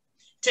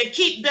to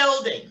keep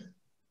building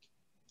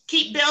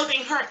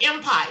her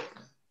empire.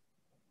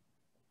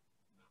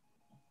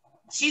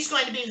 She's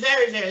going to be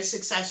very, very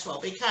successful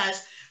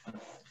because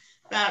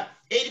about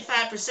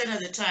 85% of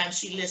the time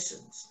she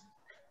listens.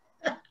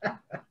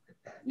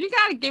 You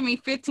got to give me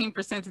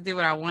 15% to do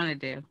what I want to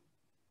do.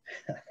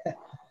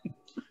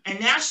 And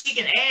now she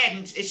can add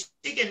and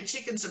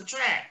she can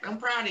subtract. I'm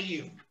proud of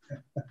you.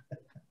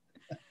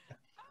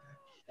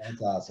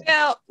 That's awesome.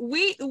 Well,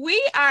 we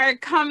are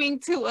coming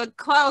to a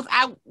close.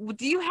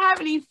 Do you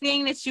have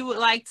anything that you would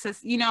like to,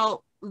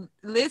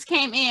 Liz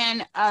came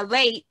in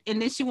late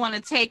and then she want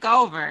to take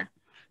over,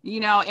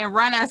 and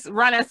run us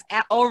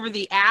over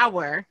the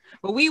hour,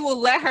 but we will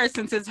let her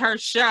since it's her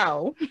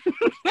show.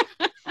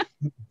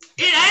 It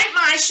ain't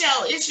my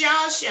show, it's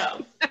y'all's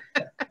show.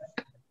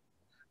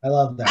 I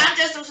love that. I'm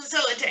just a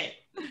facilitator.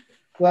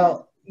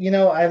 Well,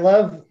 I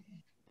love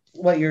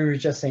what you were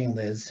just saying,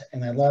 Liz,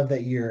 and I love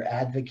that you're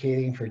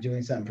advocating for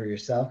doing something for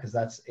yourself, because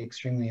that's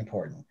extremely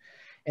important.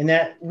 And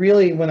that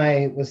really, when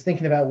I was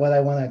thinking about what I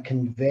want to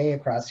convey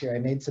across here, I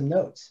made some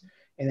notes,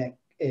 and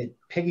it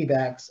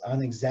piggybacks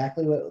on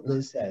exactly what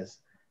Liz says.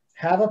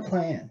 Have a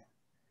plan.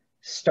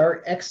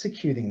 Start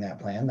executing that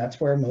plan.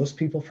 That's where most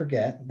people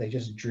forget. They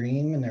just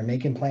dream and they're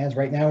making plans.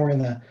 Right now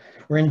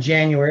we're in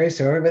January,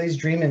 so everybody's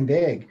dreaming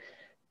big.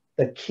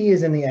 The key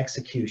is in the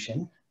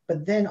execution,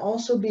 but then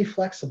also be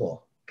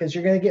flexible, because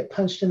you're going to get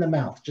punched in the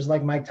mouth. Just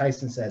like Mike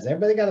Tyson says,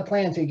 everybody got a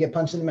plan until you get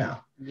punched in the mouth.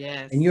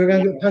 Yes. And you're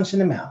going to get punched in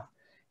the mouth.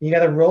 You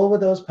got to roll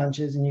with those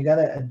punches, and you got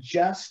to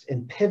adjust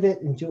and pivot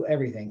and do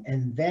everything.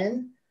 And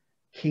then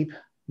keep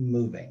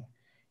moving.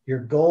 Your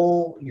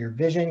goal, your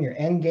vision, your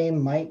end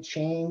game might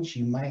change.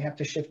 You might have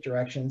to shift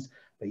directions,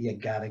 but you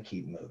got to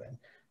keep moving.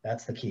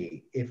 That's the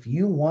key. If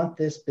you want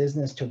this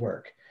business to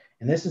work,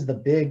 and this is the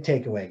big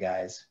takeaway,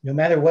 guys, no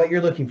matter what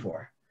you're looking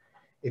for,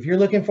 if you're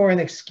looking for an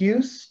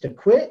excuse to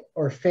quit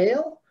or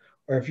fail,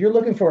 or if you're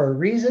looking for a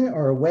reason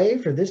or a way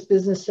for this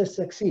business to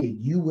succeed,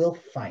 you will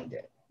find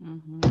it.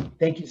 Mm-hmm.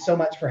 Thank you so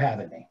much for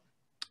having me.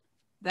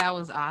 That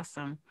was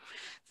awesome.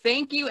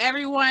 Thank you,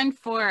 everyone,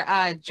 for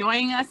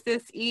joining us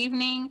this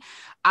evening.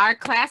 Our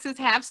classes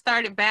have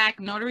started back.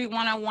 Notary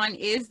 101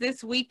 is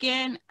this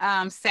weekend,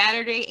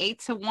 Saturday, 8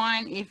 to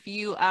 1. If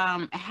you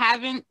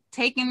haven't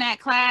taken that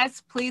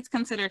class, please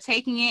consider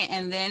taking it.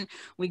 And then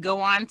we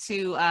go on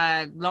to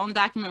Loan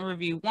Document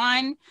Review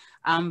 1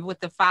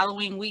 with the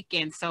following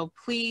weekend. So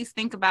please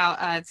think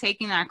about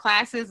taking our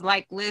classes.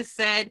 Like Liz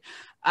said,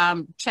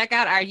 check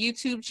out our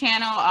YouTube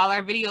channel. All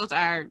our videos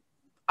are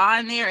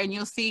on there, and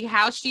you'll see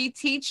how she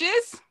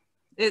teaches.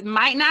 It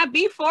might not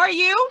be for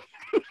you.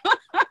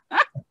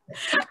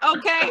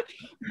 Okay,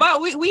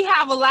 but we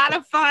have a lot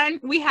of fun.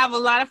 We have a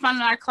lot of fun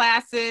in our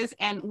classes,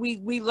 and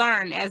we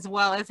learn as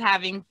well as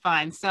having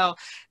fun. So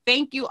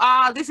thank you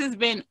all. This has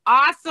been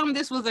awesome.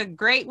 This was a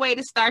great way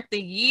to start the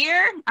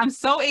year. I'm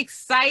so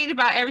excited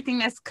about everything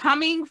that's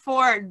coming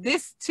for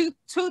this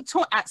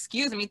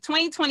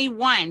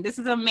 2021. This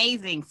is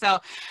amazing. So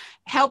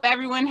hope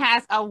everyone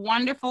has a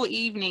wonderful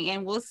evening,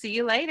 and we'll see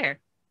you later.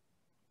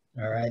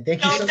 All right.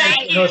 Thank you so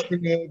much for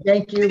hosting me.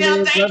 Thank you,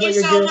 Liz. Thank you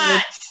so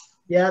much.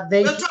 Yeah,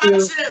 thank you.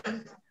 We'll talk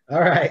soon.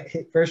 All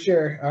right, for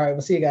sure. All right,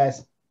 we'll see you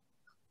guys.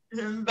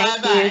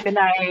 Bye-bye. Good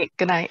night.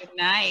 Good night. Good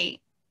night.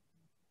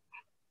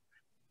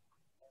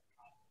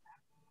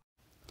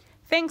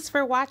 Thanks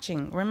for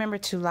watching. Remember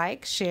to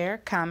like, share,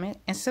 comment,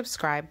 and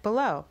subscribe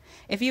below.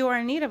 If you are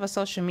in need of a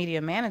social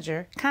media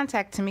manager,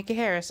 contact Tamika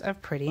Harris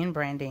of Pretty and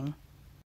Branding.